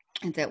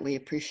and that we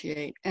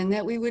appreciate and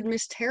that we would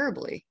miss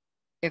terribly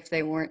if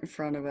they weren't in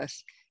front of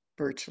us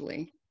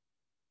virtually.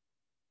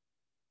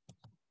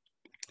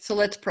 So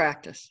let's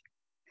practice.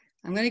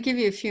 I'm going to give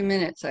you a few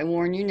minutes. I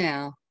warn you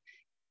now.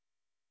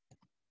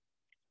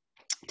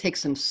 Take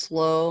some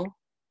slow,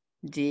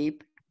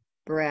 deep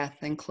breath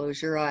and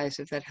close your eyes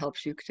if that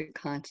helps you to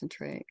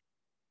concentrate.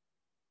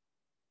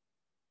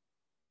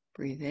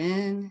 Breathe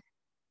in,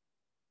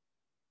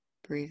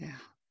 breathe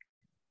out.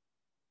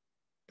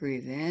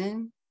 Breathe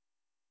in,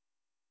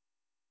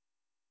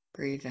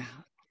 breathe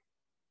out.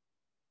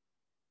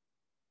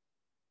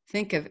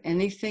 Think of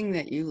anything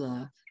that you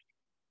love.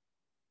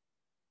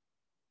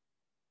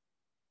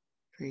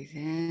 Breathe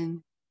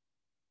in,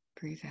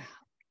 breathe out.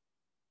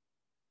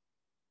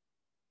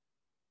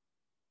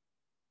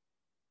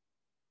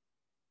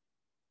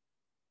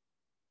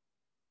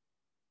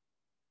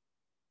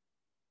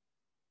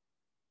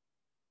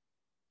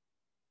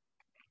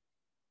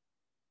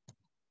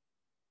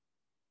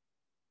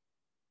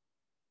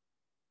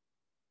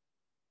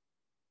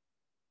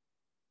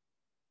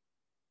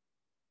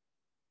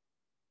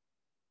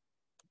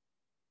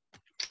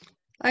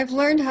 I've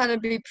learned how to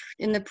be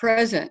in the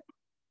present.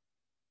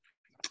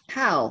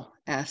 How?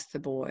 Asked the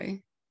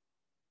boy.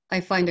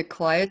 I find a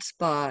quiet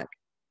spot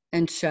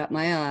and shut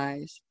my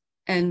eyes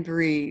and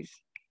breathe,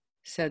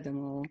 said the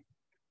mole.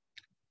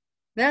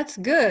 That's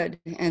good.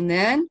 And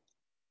then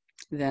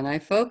I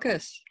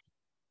focus.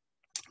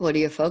 What do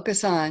you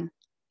focus on?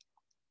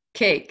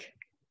 Cake,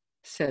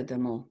 said the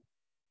mole.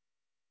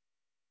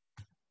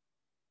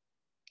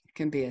 It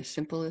can be as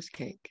simple as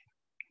cake.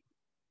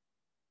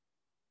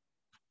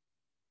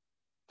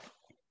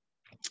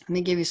 Let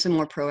me give you some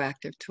more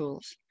proactive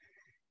tools.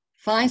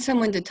 Find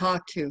someone to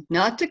talk to,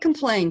 not to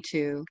complain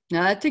to,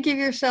 not to give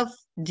yourself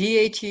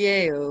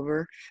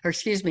cortisol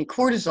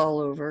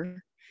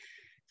over.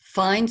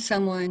 Find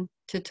someone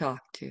to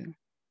talk to.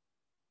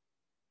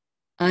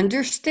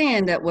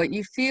 Understand that what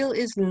you feel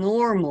is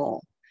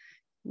normal.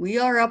 We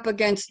are up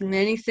against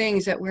many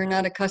things that we're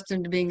not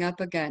accustomed to being up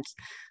against.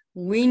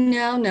 We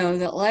now know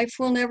that life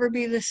will never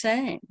be the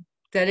same,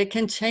 that it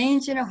can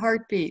change in a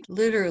heartbeat,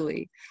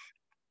 literally,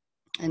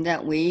 and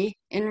that we,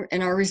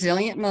 in our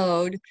resilient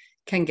mode,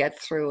 can get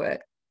through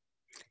it.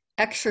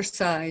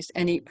 Exercise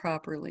and eat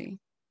properly.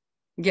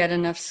 Get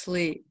enough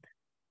sleep.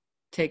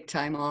 Take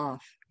time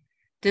off.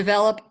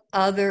 Develop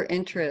other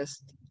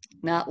interests,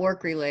 not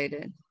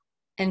work-related,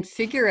 and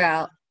figure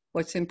out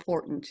what's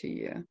important to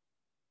you.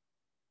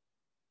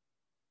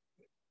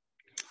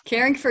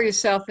 Caring for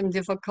yourself in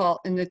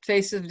the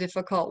face of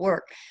difficult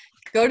work.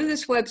 Go to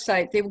this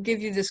website. They will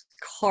give you this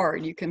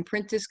card. You can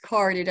print this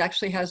card. It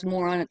actually has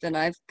more on it than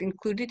I've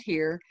included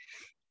here.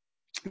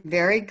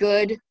 Very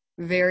good,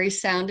 very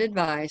sound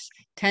advice.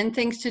 10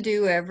 things to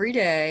do every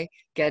day.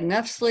 Get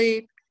enough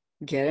sleep,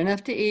 get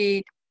enough to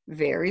eat,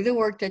 vary the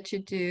work that you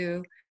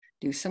do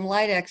some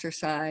light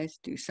exercise,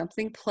 do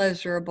something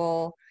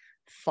pleasurable,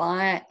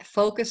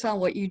 focus on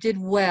what you did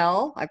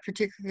well. I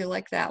particularly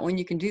like that one.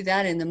 You can do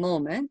that in the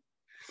moment.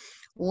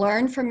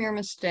 Learn from your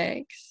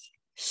mistakes.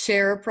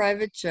 Share a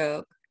private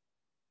joke.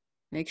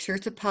 Make sure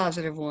it's a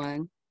positive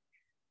one.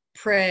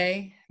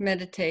 Pray,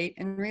 meditate,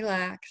 and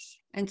relax,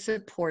 and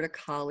support a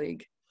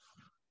colleague.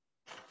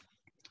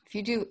 If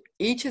you do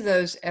each of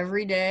those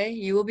every day,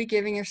 you will be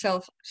giving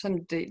yourself some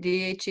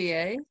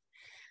DHEA,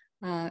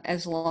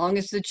 as long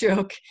as the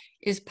joke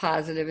is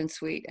positive and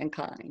sweet and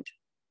kind.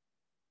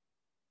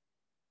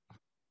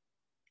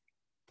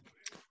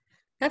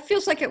 That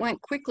feels like it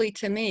went quickly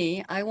to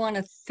me. I want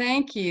to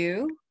thank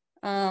you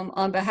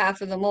on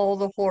behalf of the mole,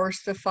 the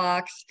horse, the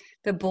fox,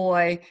 the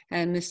boy,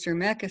 and Mr.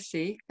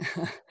 Mekasi.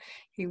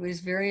 He was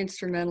very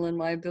instrumental in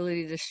my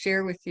ability to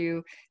share with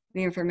you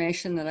the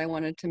information that I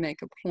wanted to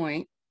make a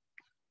point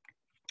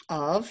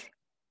of.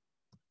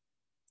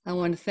 I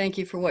want to thank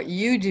you for what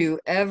you do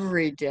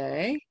every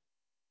day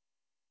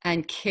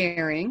and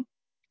caring.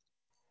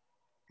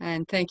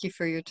 And thank you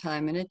for your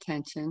time and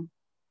attention.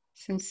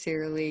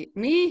 Sincerely,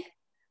 me,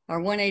 our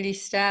 180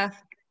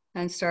 staff,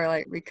 and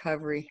Starlite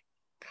Recovery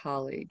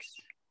colleagues.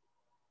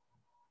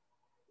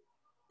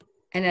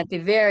 And at the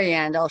very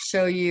end, I'll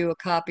show you a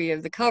copy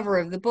of the cover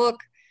of the book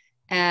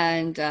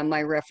and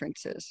my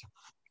references.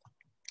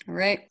 All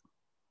right.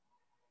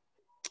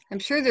 I'm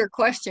sure there are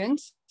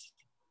questions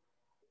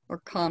or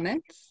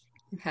comments.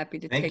 I'm happy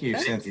to take Thank you,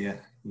 them.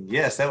 Cynthia.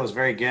 Yes, that was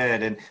very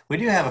good. And we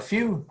do have a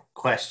few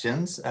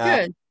questions.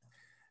 Good.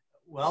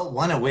 Well,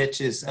 one of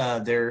which is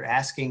they're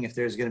asking if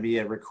there's going to be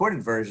a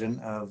recorded version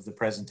of the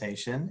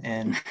presentation,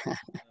 and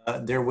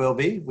there will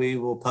be. We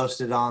will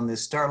post it on the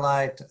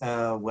Starlite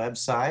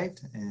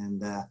website,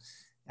 and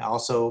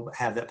also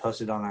have that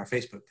posted on our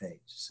Facebook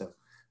page. So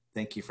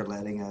thank you for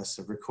letting us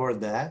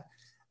record that.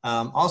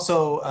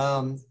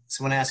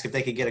 Someone asked if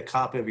they could get a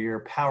copy of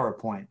your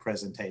PowerPoint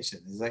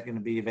presentation. Is that going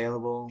to be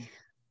available?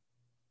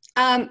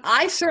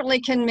 I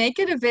certainly can make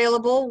it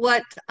available.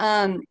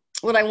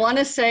 What I want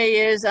to say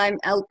is I'm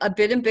a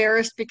bit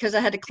embarrassed because I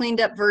had a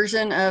cleaned up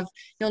version of,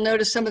 you'll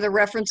notice some of the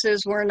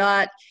references were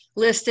not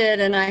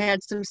listed, and I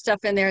had some stuff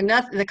in there.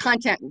 The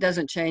content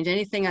doesn't change.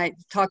 Anything I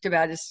talked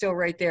about is still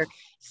right there.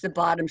 It's the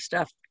bottom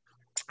stuff.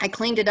 I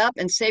cleaned it up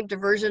and saved a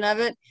version of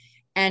it.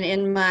 And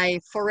in my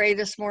foray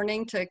this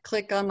morning to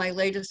click on my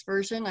latest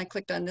version, I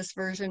clicked on this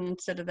version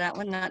instead of that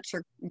one. Not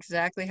sure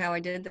exactly how I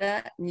did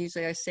that. And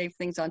usually I save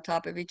things on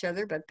top of each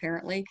other, but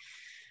apparently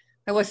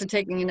I wasn't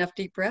taking enough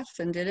deep breaths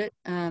and did it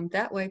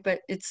that way.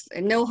 But it's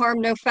no harm,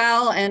 no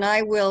foul. And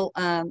I will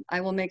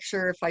make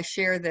sure if I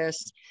share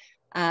this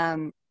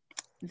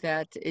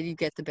that you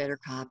get the better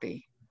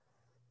copy.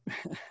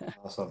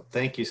 Awesome.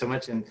 Thank you so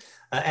much. And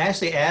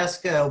Ashley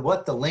asked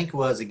what the link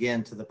was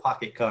again to the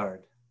pocket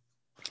card.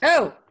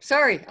 Oh,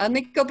 sorry. Let me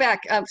go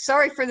back.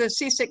 Sorry for the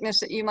seasickness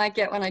that you might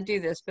get when I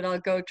do this, but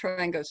I'll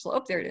try and go slow.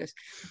 Oh, there it is.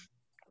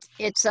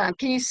 It's,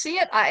 can you see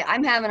it?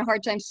 I'm having a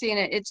hard time seeing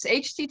it. It's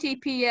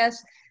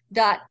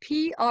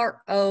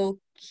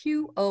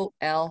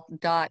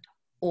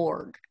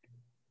https://proqol.org.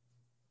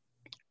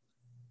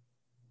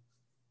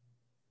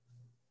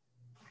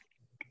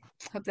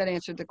 Hope that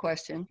answered the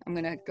question. I'm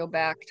going to go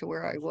back to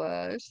where I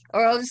was,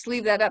 or I'll just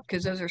leave that up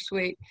because those are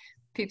sweet.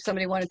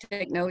 Somebody want to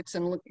take notes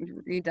and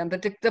read them,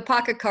 but the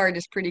pocket card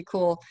is pretty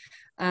cool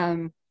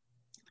in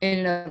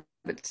and of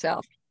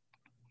itself.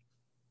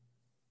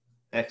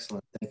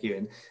 Excellent, thank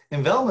you.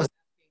 And Velma's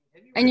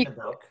asking, have you written a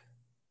book?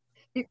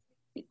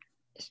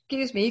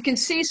 Excuse me, you can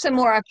see some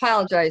more. I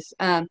apologize,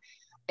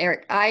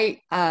 Eric.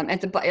 On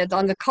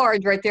the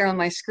card right there on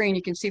my screen,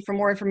 you can see for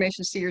more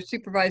information, see your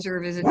supervisor or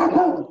visit.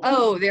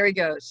 Oh, there he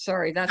goes.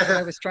 Sorry, that's what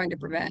I was trying to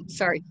prevent.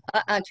 Sorry,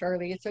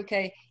 Charlie, it's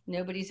okay.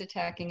 Nobody's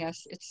attacking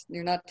us.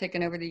 You're not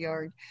taking over the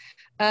yard.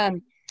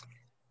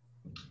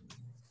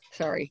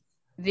 Sorry.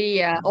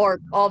 Or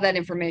all that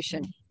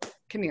information.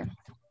 Come here.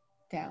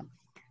 Down.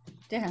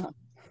 Oh,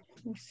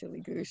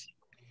 silly goose.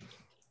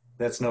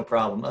 That's no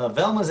problem.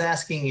 Velma's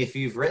asking if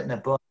you've written a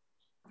book.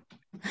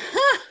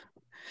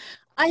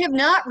 I have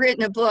not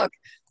written a book.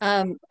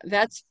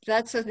 That's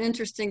an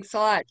interesting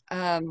thought.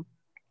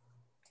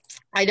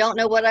 I don't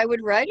know what I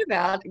would write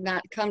about,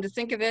 not come to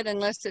think of it,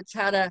 unless it's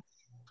how to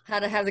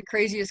have the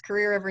craziest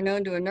career ever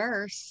known to a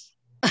nurse.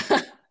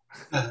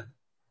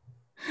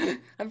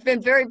 I've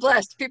been very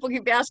blessed. People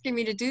keep asking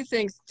me to do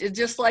things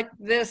just like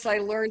this. I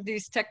learned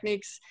these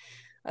techniques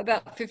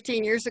about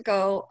 15 years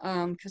ago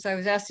because I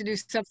was asked to do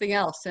something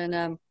else.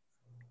 And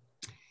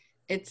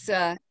it's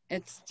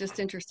just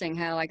interesting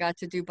how I got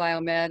to do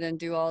biomed and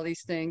do all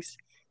these things.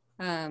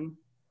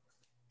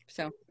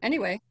 So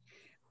anyway,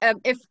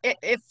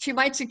 if she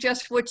might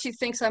suggest what she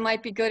thinks I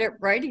might be good at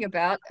writing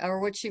about, or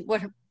what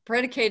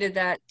predicated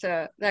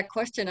that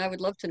question, I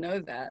would love to know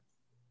that.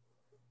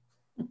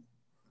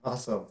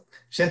 Awesome.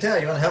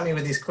 Chantel, you want to help me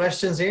with these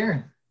questions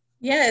here?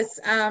 Yes,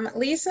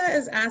 Lisa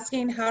is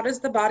asking, how does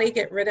the body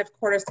get rid of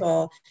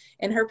cortisol?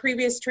 In her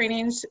previous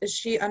trainings,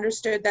 she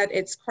understood that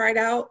it's cried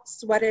out,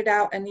 sweated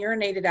out, and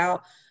urinated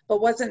out,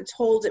 but wasn't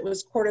told it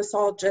was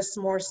cortisol, just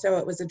more so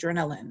it was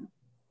adrenaline.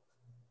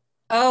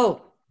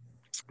 Oh,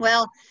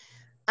 well,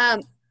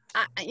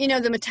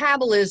 the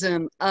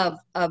metabolism of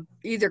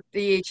either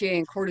DHEA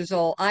and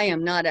cortisol, I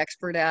am not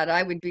expert at.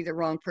 I would be the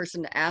wrong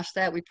person to ask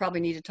that. We probably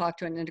need to talk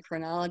to an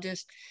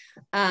endocrinologist.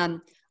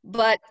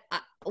 But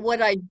what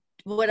I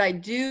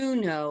do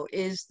know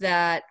is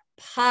that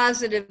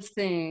positive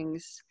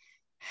things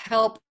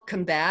help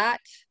combat,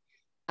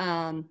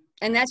 and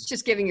that's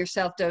just giving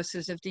yourself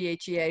doses of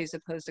DHEA as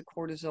opposed to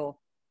cortisol,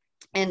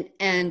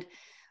 and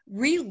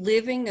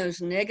reliving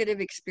those negative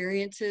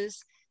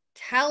experiences,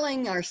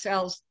 telling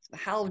ourselves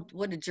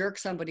what a jerk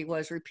somebody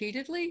was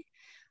repeatedly,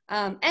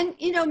 And,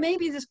 you know,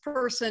 maybe this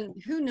person,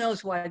 who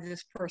knows why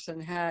this person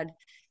had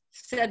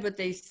said what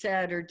they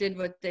said or did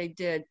what they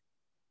did.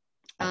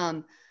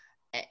 And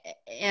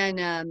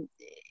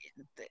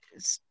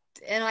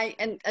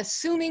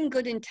assuming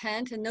good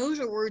intent, and those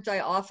are words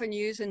I often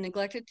use and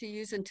neglected to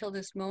use until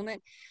this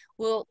moment,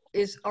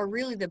 are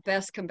really the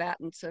best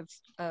combatants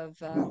of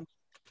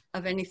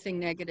anything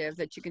negative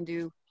that you can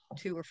do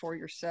to or for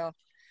yourself.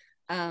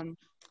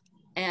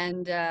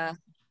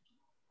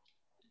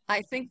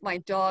 I think my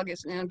dog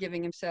is now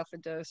giving himself a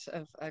dose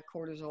of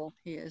cortisol.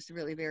 He is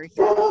really very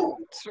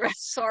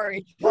stressed.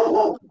 Sorry.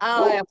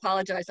 I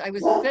apologize.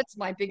 That's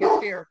my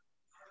biggest fear.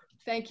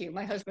 Thank you.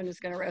 My husband is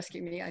going to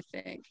rescue me, I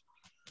think.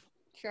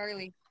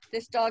 Charlie,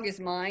 this dog is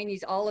mine.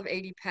 He's all of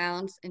 80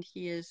 pounds, and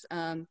he is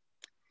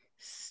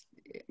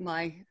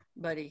my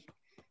buddy.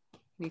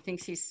 And he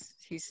thinks he's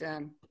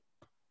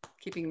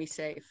keeping me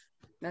safe.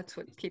 That's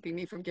what's keeping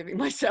me from giving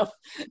myself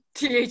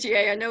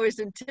THEA. I know his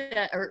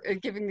intent, or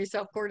giving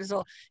myself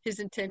cortisol, his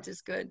intent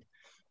is good.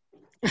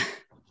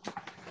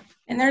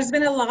 And there's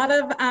been a lot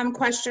of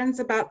questions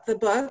about the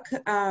book,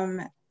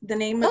 the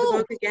name of the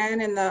book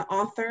again, and the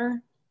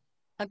author.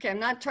 Okay, I'm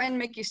not trying to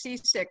make you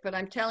seasick, but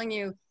I'm telling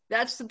you,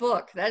 that's the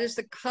book. That is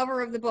the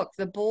cover of the book.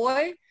 The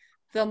Boy,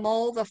 the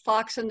Mole, the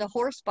Fox, and the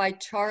Horse by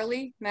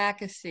Charlie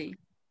Mackesy.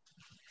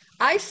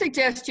 I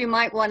suggest you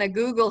might want to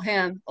Google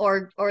him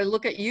or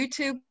look at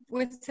YouTube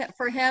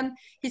for him.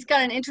 He's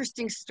got an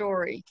interesting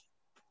story.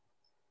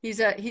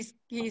 He's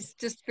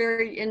just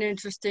very an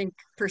interesting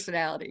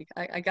personality.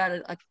 I got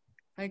a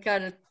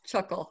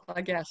chuckle,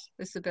 I guess.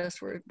 That's the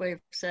best way of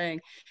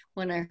saying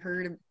when I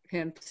heard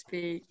him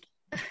speak.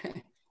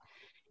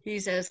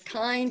 He's as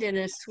kind and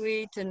as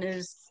sweet and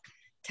as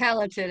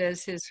talented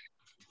as his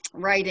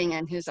writing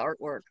and his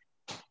artwork.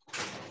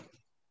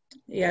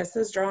 Yes,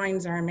 those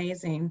drawings are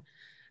amazing.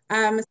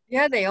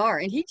 Yeah, they are.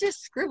 And he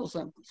just scribbles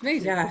them. It's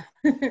amazing. Yeah.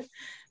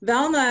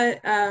 Velma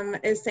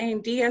is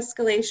saying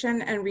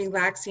de-escalation and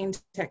relaxing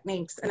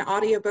techniques. An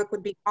audiobook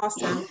would be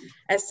awesome,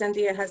 as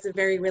Cynthia has a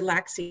very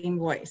relaxing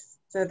voice.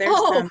 So there's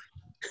some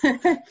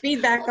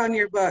feedback on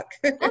your book.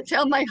 I'll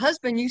tell my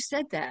husband you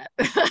said that.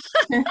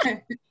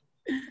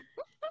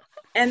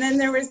 And then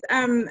there was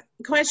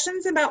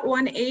questions about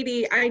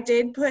 180. I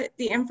did put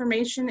the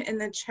information in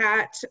the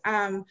chat.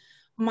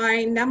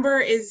 My number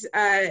is,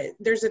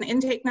 there's an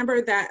intake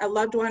number that a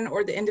loved one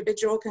or the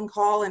individual can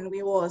call, and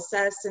we will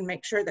assess and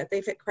make sure that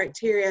they fit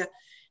criteria.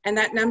 And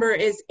that number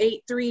is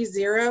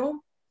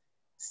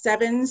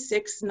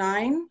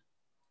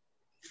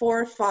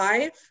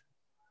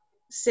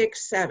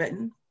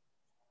 830-769-4567.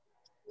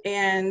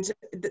 And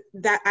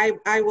that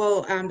I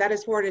will, that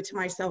is forwarded to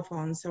my cell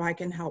phone so I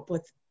can help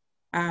with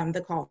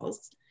the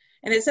calls.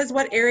 And it says,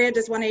 what area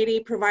does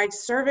 180 provide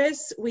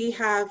service? We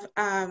have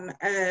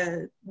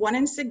one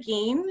in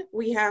Seguin,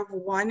 we have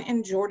one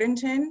in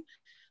Jordanton,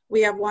 we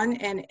have one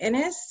in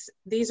Ennis.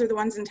 These are the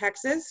ones in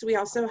Texas. We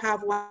also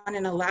have one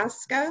in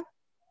Alaska.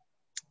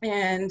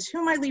 And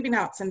who am I leaving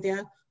out,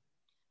 Cynthia?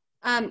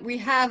 We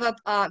have a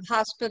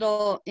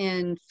hospital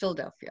in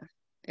Philadelphia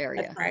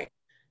area. That's right.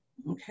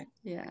 Okay.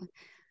 Yeah.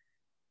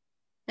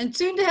 And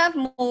soon to have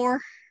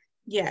more.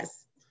 Yes.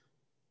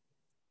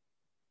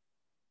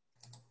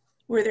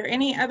 Were there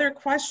any other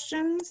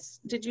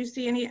questions? Did you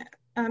see any,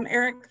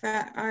 Eric,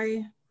 that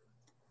I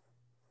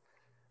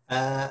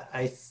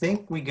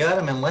think we got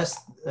them, unless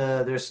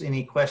there's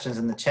any questions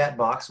in the chat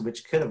box,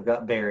 which could have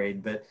got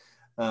buried. But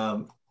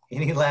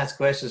any last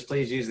questions,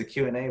 please use the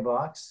Q&A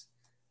box.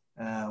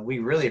 We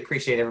really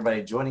appreciate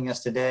everybody joining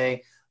us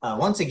today.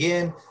 Once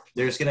again,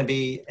 there's going to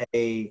be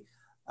a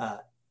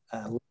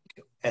link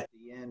at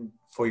the end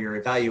for your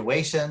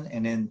evaluation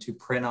and then to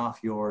print off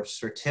your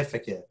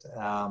certificate.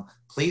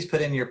 Please put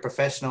in your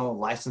professional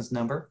license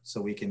number so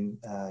we can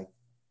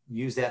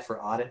use that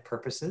for audit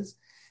purposes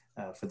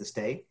for the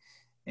state.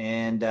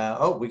 And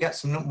we got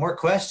some more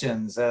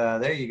questions.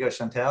 There you go,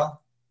 Chantel.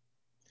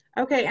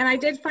 Okay, and I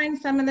did find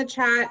some in the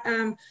chat.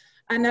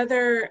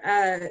 Another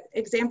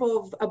example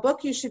of a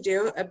book you should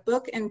do, a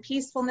book in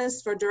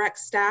peacefulness for direct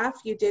staff.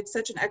 You did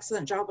such an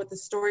excellent job with the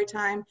story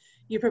time.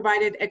 You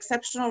provided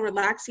exceptional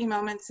relaxing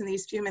moments in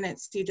these few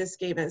minutes you just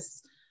gave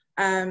us.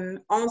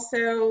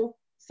 Also,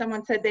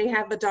 someone said they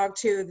have a dog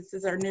too. This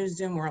is our new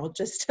Zoom world,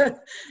 just to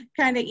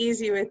kind of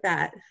easy with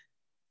that.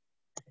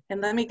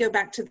 And let me go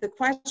back to the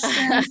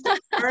questions.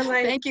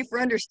 Starlite, thank you for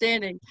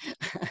understanding.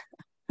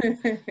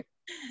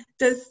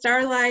 Does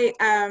Starlite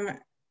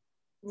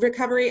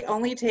recovery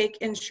only take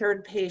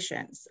insured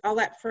patients? I'll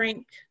let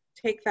Frank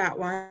take that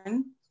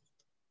one.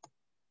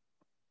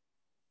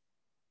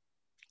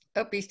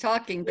 Oh, he's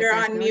talking, but you're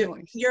on mute.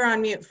 Noise. You're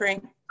on mute,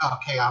 Frank.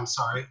 Okay, I'm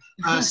sorry.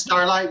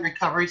 Starlite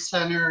Recovery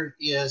Center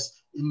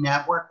is in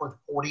network with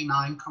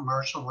 49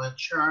 commercial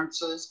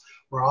insurances.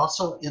 We're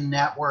also in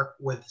network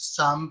with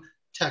some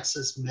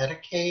Texas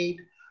Medicaid.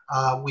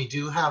 We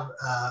do have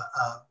a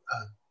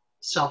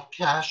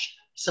self-cash,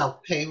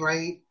 self-pay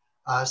rate.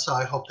 So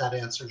I hope that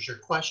answers your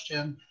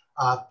question.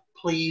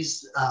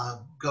 Please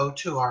go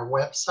to our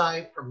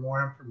website for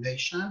more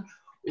information,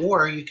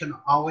 or you can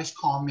always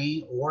call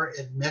me or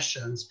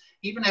admissions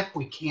even if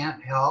we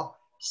can't help,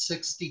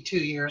 62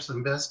 years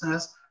in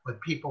business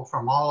with people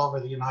from all over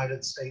the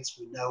United States,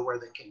 we know where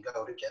they can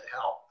go to get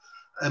help.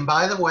 And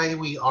by the way,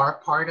 we are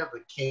part of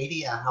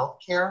Acadia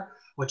Healthcare,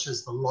 which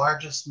is the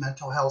largest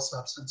mental health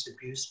substance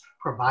abuse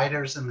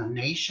providers in the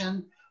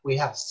nation. We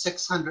have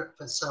 600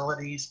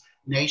 facilities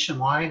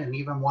nationwide and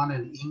even one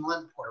in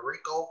England, Puerto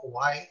Rico,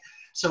 Hawaii.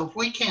 So if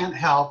we can't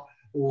help,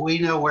 we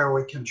know where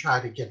we can try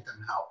to get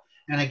them help.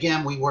 And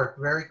again, we work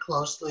very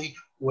closely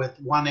with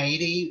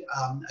 180.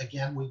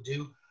 Again, we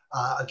do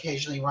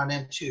occasionally run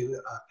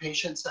into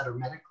patients that are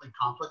medically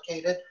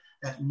complicated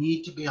that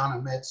need to be on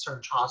a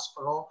med-surg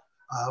hospital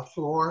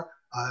floor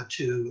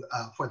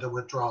for the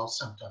withdrawal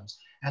symptoms.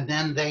 And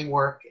then they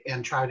work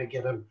and try to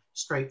get them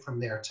straight from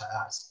there to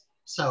us.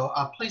 So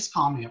please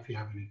call me if you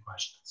have any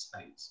questions.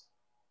 Thanks.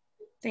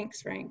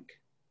 Thanks, Frank.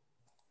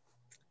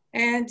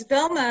 And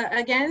Vilma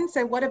again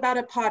said, what about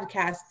a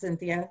podcast,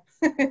 Cynthia?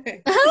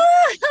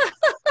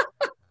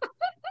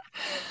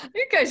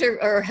 You guys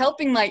are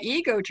helping my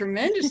ego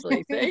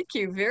tremendously. Thank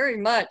you very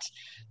much.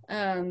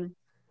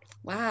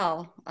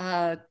 Wow.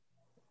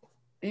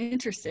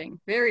 Interesting.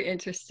 Very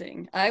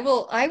interesting. I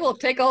will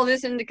take all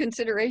this into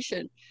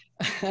consideration.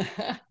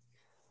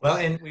 Well,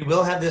 and we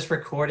will have this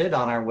recorded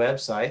on our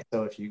website.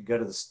 So if you go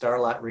to the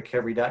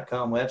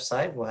starlightrecovery.com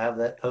website, we'll have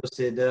that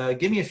posted.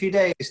 Give me a few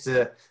days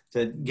to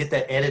get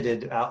that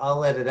edited.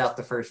 I'll edit out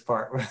the first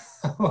part where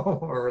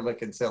we're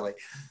looking silly.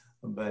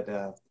 But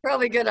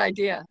probably a good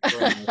idea.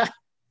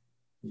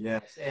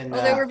 Yes. And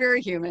well, they were very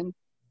human.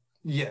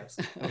 Yes.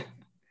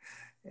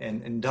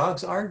 And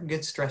dogs are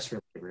good stress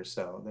relievers,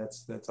 so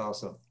that's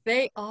awesome.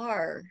 They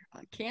are.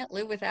 I can't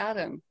live without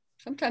them.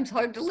 Sometimes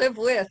hard to live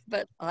with,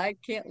 but I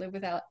can't live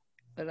without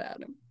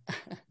them.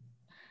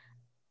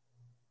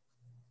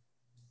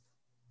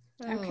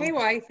 Okay,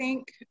 well, I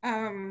think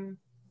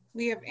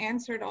we have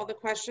answered all the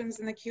questions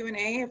in the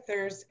Q&A. If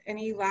there's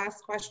any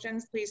last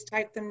questions, please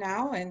type them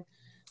now and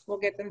we'll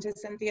get them to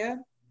Cynthia.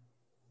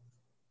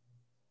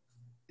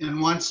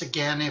 And once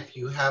again, if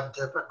you have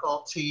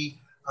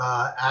difficulty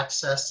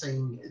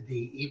accessing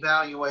the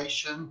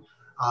evaluation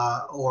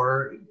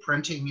or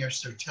printing your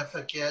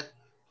certificate,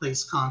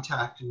 please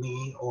contact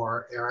me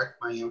or Eric.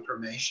 My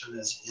information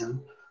is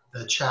in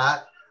the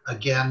chat.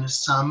 Again,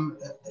 some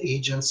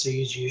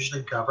agencies,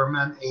 usually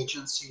government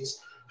agencies,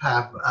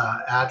 have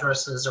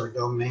addresses or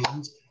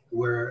domains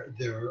where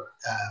they're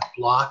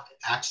blocked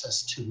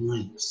access to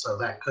links. So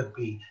that could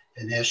be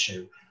an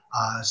issue.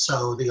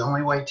 So the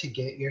only way to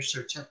get your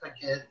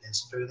certificate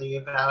is through the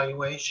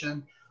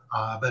evaluation.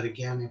 But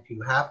again, if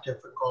you have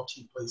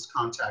difficulty, please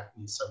contact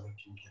me so we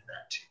can get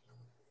that to you.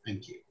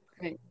 Thank you.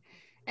 Great.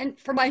 And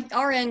for my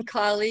RN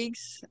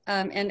colleagues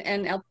and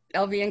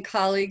LVN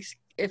colleagues,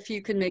 if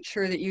you can make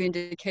sure that you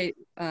indicate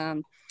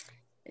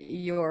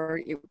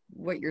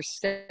what your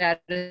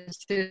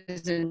status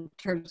is in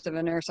terms of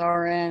a nurse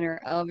RN or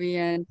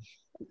LVN.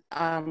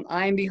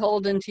 I'm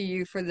beholden to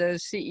you for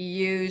those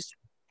CEUs,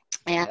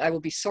 and I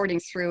will be sorting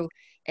through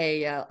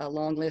a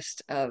long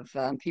list of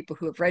people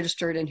who have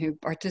registered and who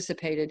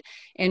participated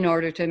in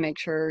order to make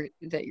sure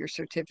that your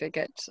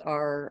certificates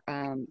are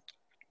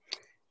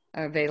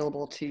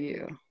available to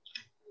you.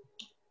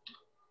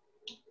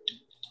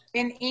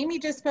 And Amy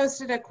just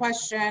posted a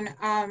question.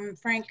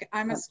 Frank,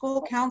 I'm a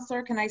school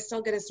counselor. Can I still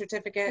get a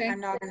certificate? Okay.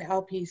 I'm not an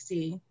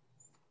LPC.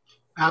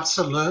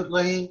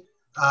 Absolutely.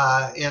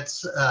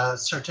 It's a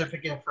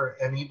certificate for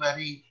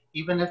anybody,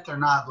 even if they're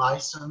not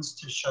licensed,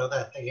 to show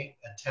that they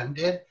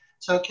attended.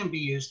 So it can be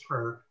used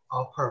for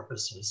all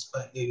purposes,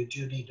 but you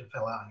do need to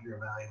fill out your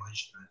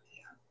evaluation at the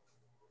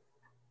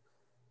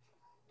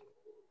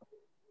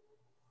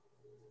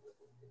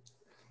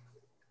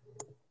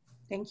end.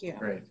 Thank you.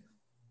 Great.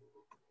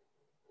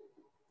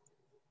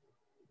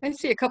 I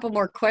see a couple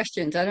more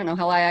questions. I don't know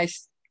how I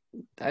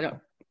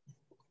don't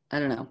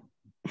know.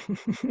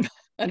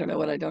 I don't know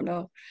what I don't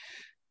know.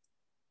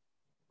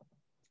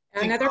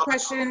 Another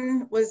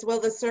question was,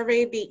 will the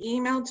survey be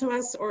emailed to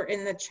us or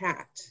in the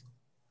chat?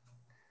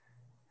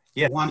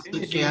 Yeah, once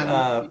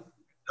again,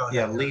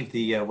 leave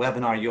the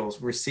webinar, you'll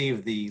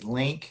receive the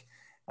link.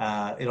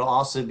 It'll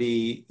also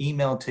be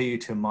emailed to you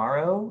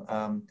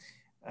tomorrow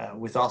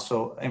with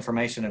also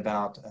information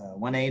about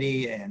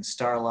 180 and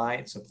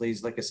Starlite, so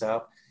please look us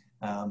up.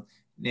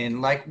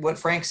 And like what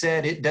Frank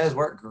said, it does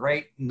work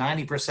great.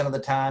 90% of the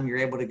time, you're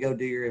able to go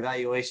do your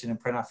evaluation and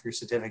print off your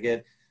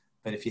certificate.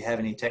 But if you have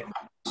any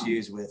technical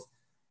issues with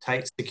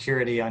tight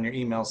security on your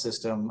email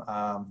system,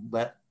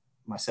 let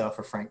myself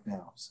or Frank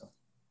know. So,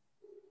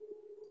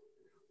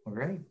 well,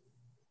 great.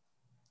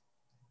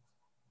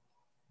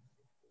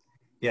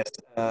 Yes,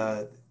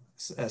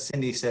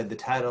 Cindy said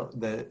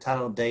the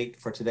title date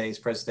for today's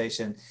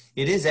presentation.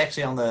 It is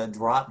actually on the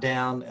drop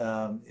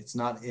down. It's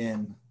not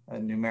in a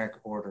numeric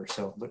order,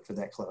 so look for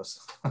that close.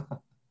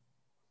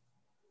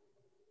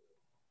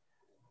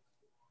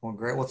 Well,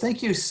 great. Well,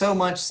 thank you so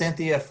much,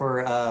 Cynthia,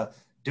 for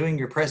doing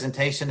your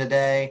presentation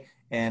today.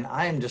 And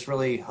I am just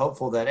really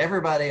hopeful that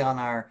everybody on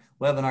our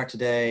webinar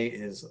today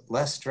is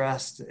less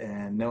stressed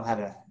and know how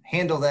to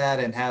handle that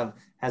and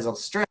has a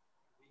stress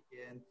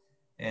weekend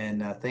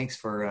And thanks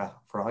for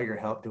all your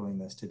help doing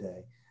this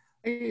today.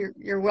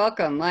 You're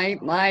welcome.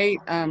 My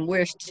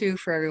wish too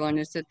for everyone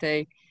is that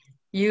they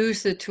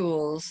use the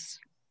tools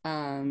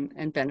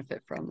and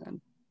benefit from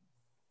them.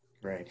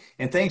 Great.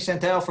 And thanks,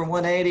 Chantel from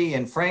 180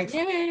 and Frank.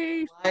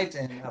 Yay!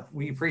 And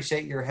we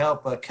appreciate your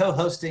help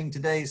co-hosting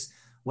today's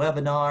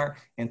webinar.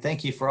 And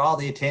thank you for all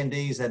the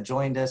attendees that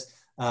joined us.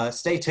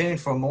 Stay tuned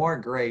for more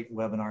great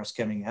webinars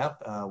coming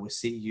up with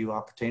CEU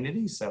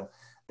opportunities. So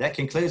that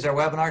concludes our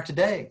webinar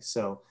today.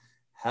 So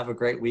have a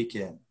great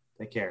weekend.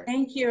 Take care.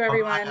 Thank you,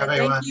 everyone. Bye,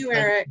 everyone. Thank you,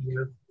 Eric.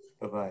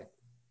 Bye-bye.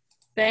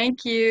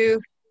 Thank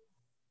you.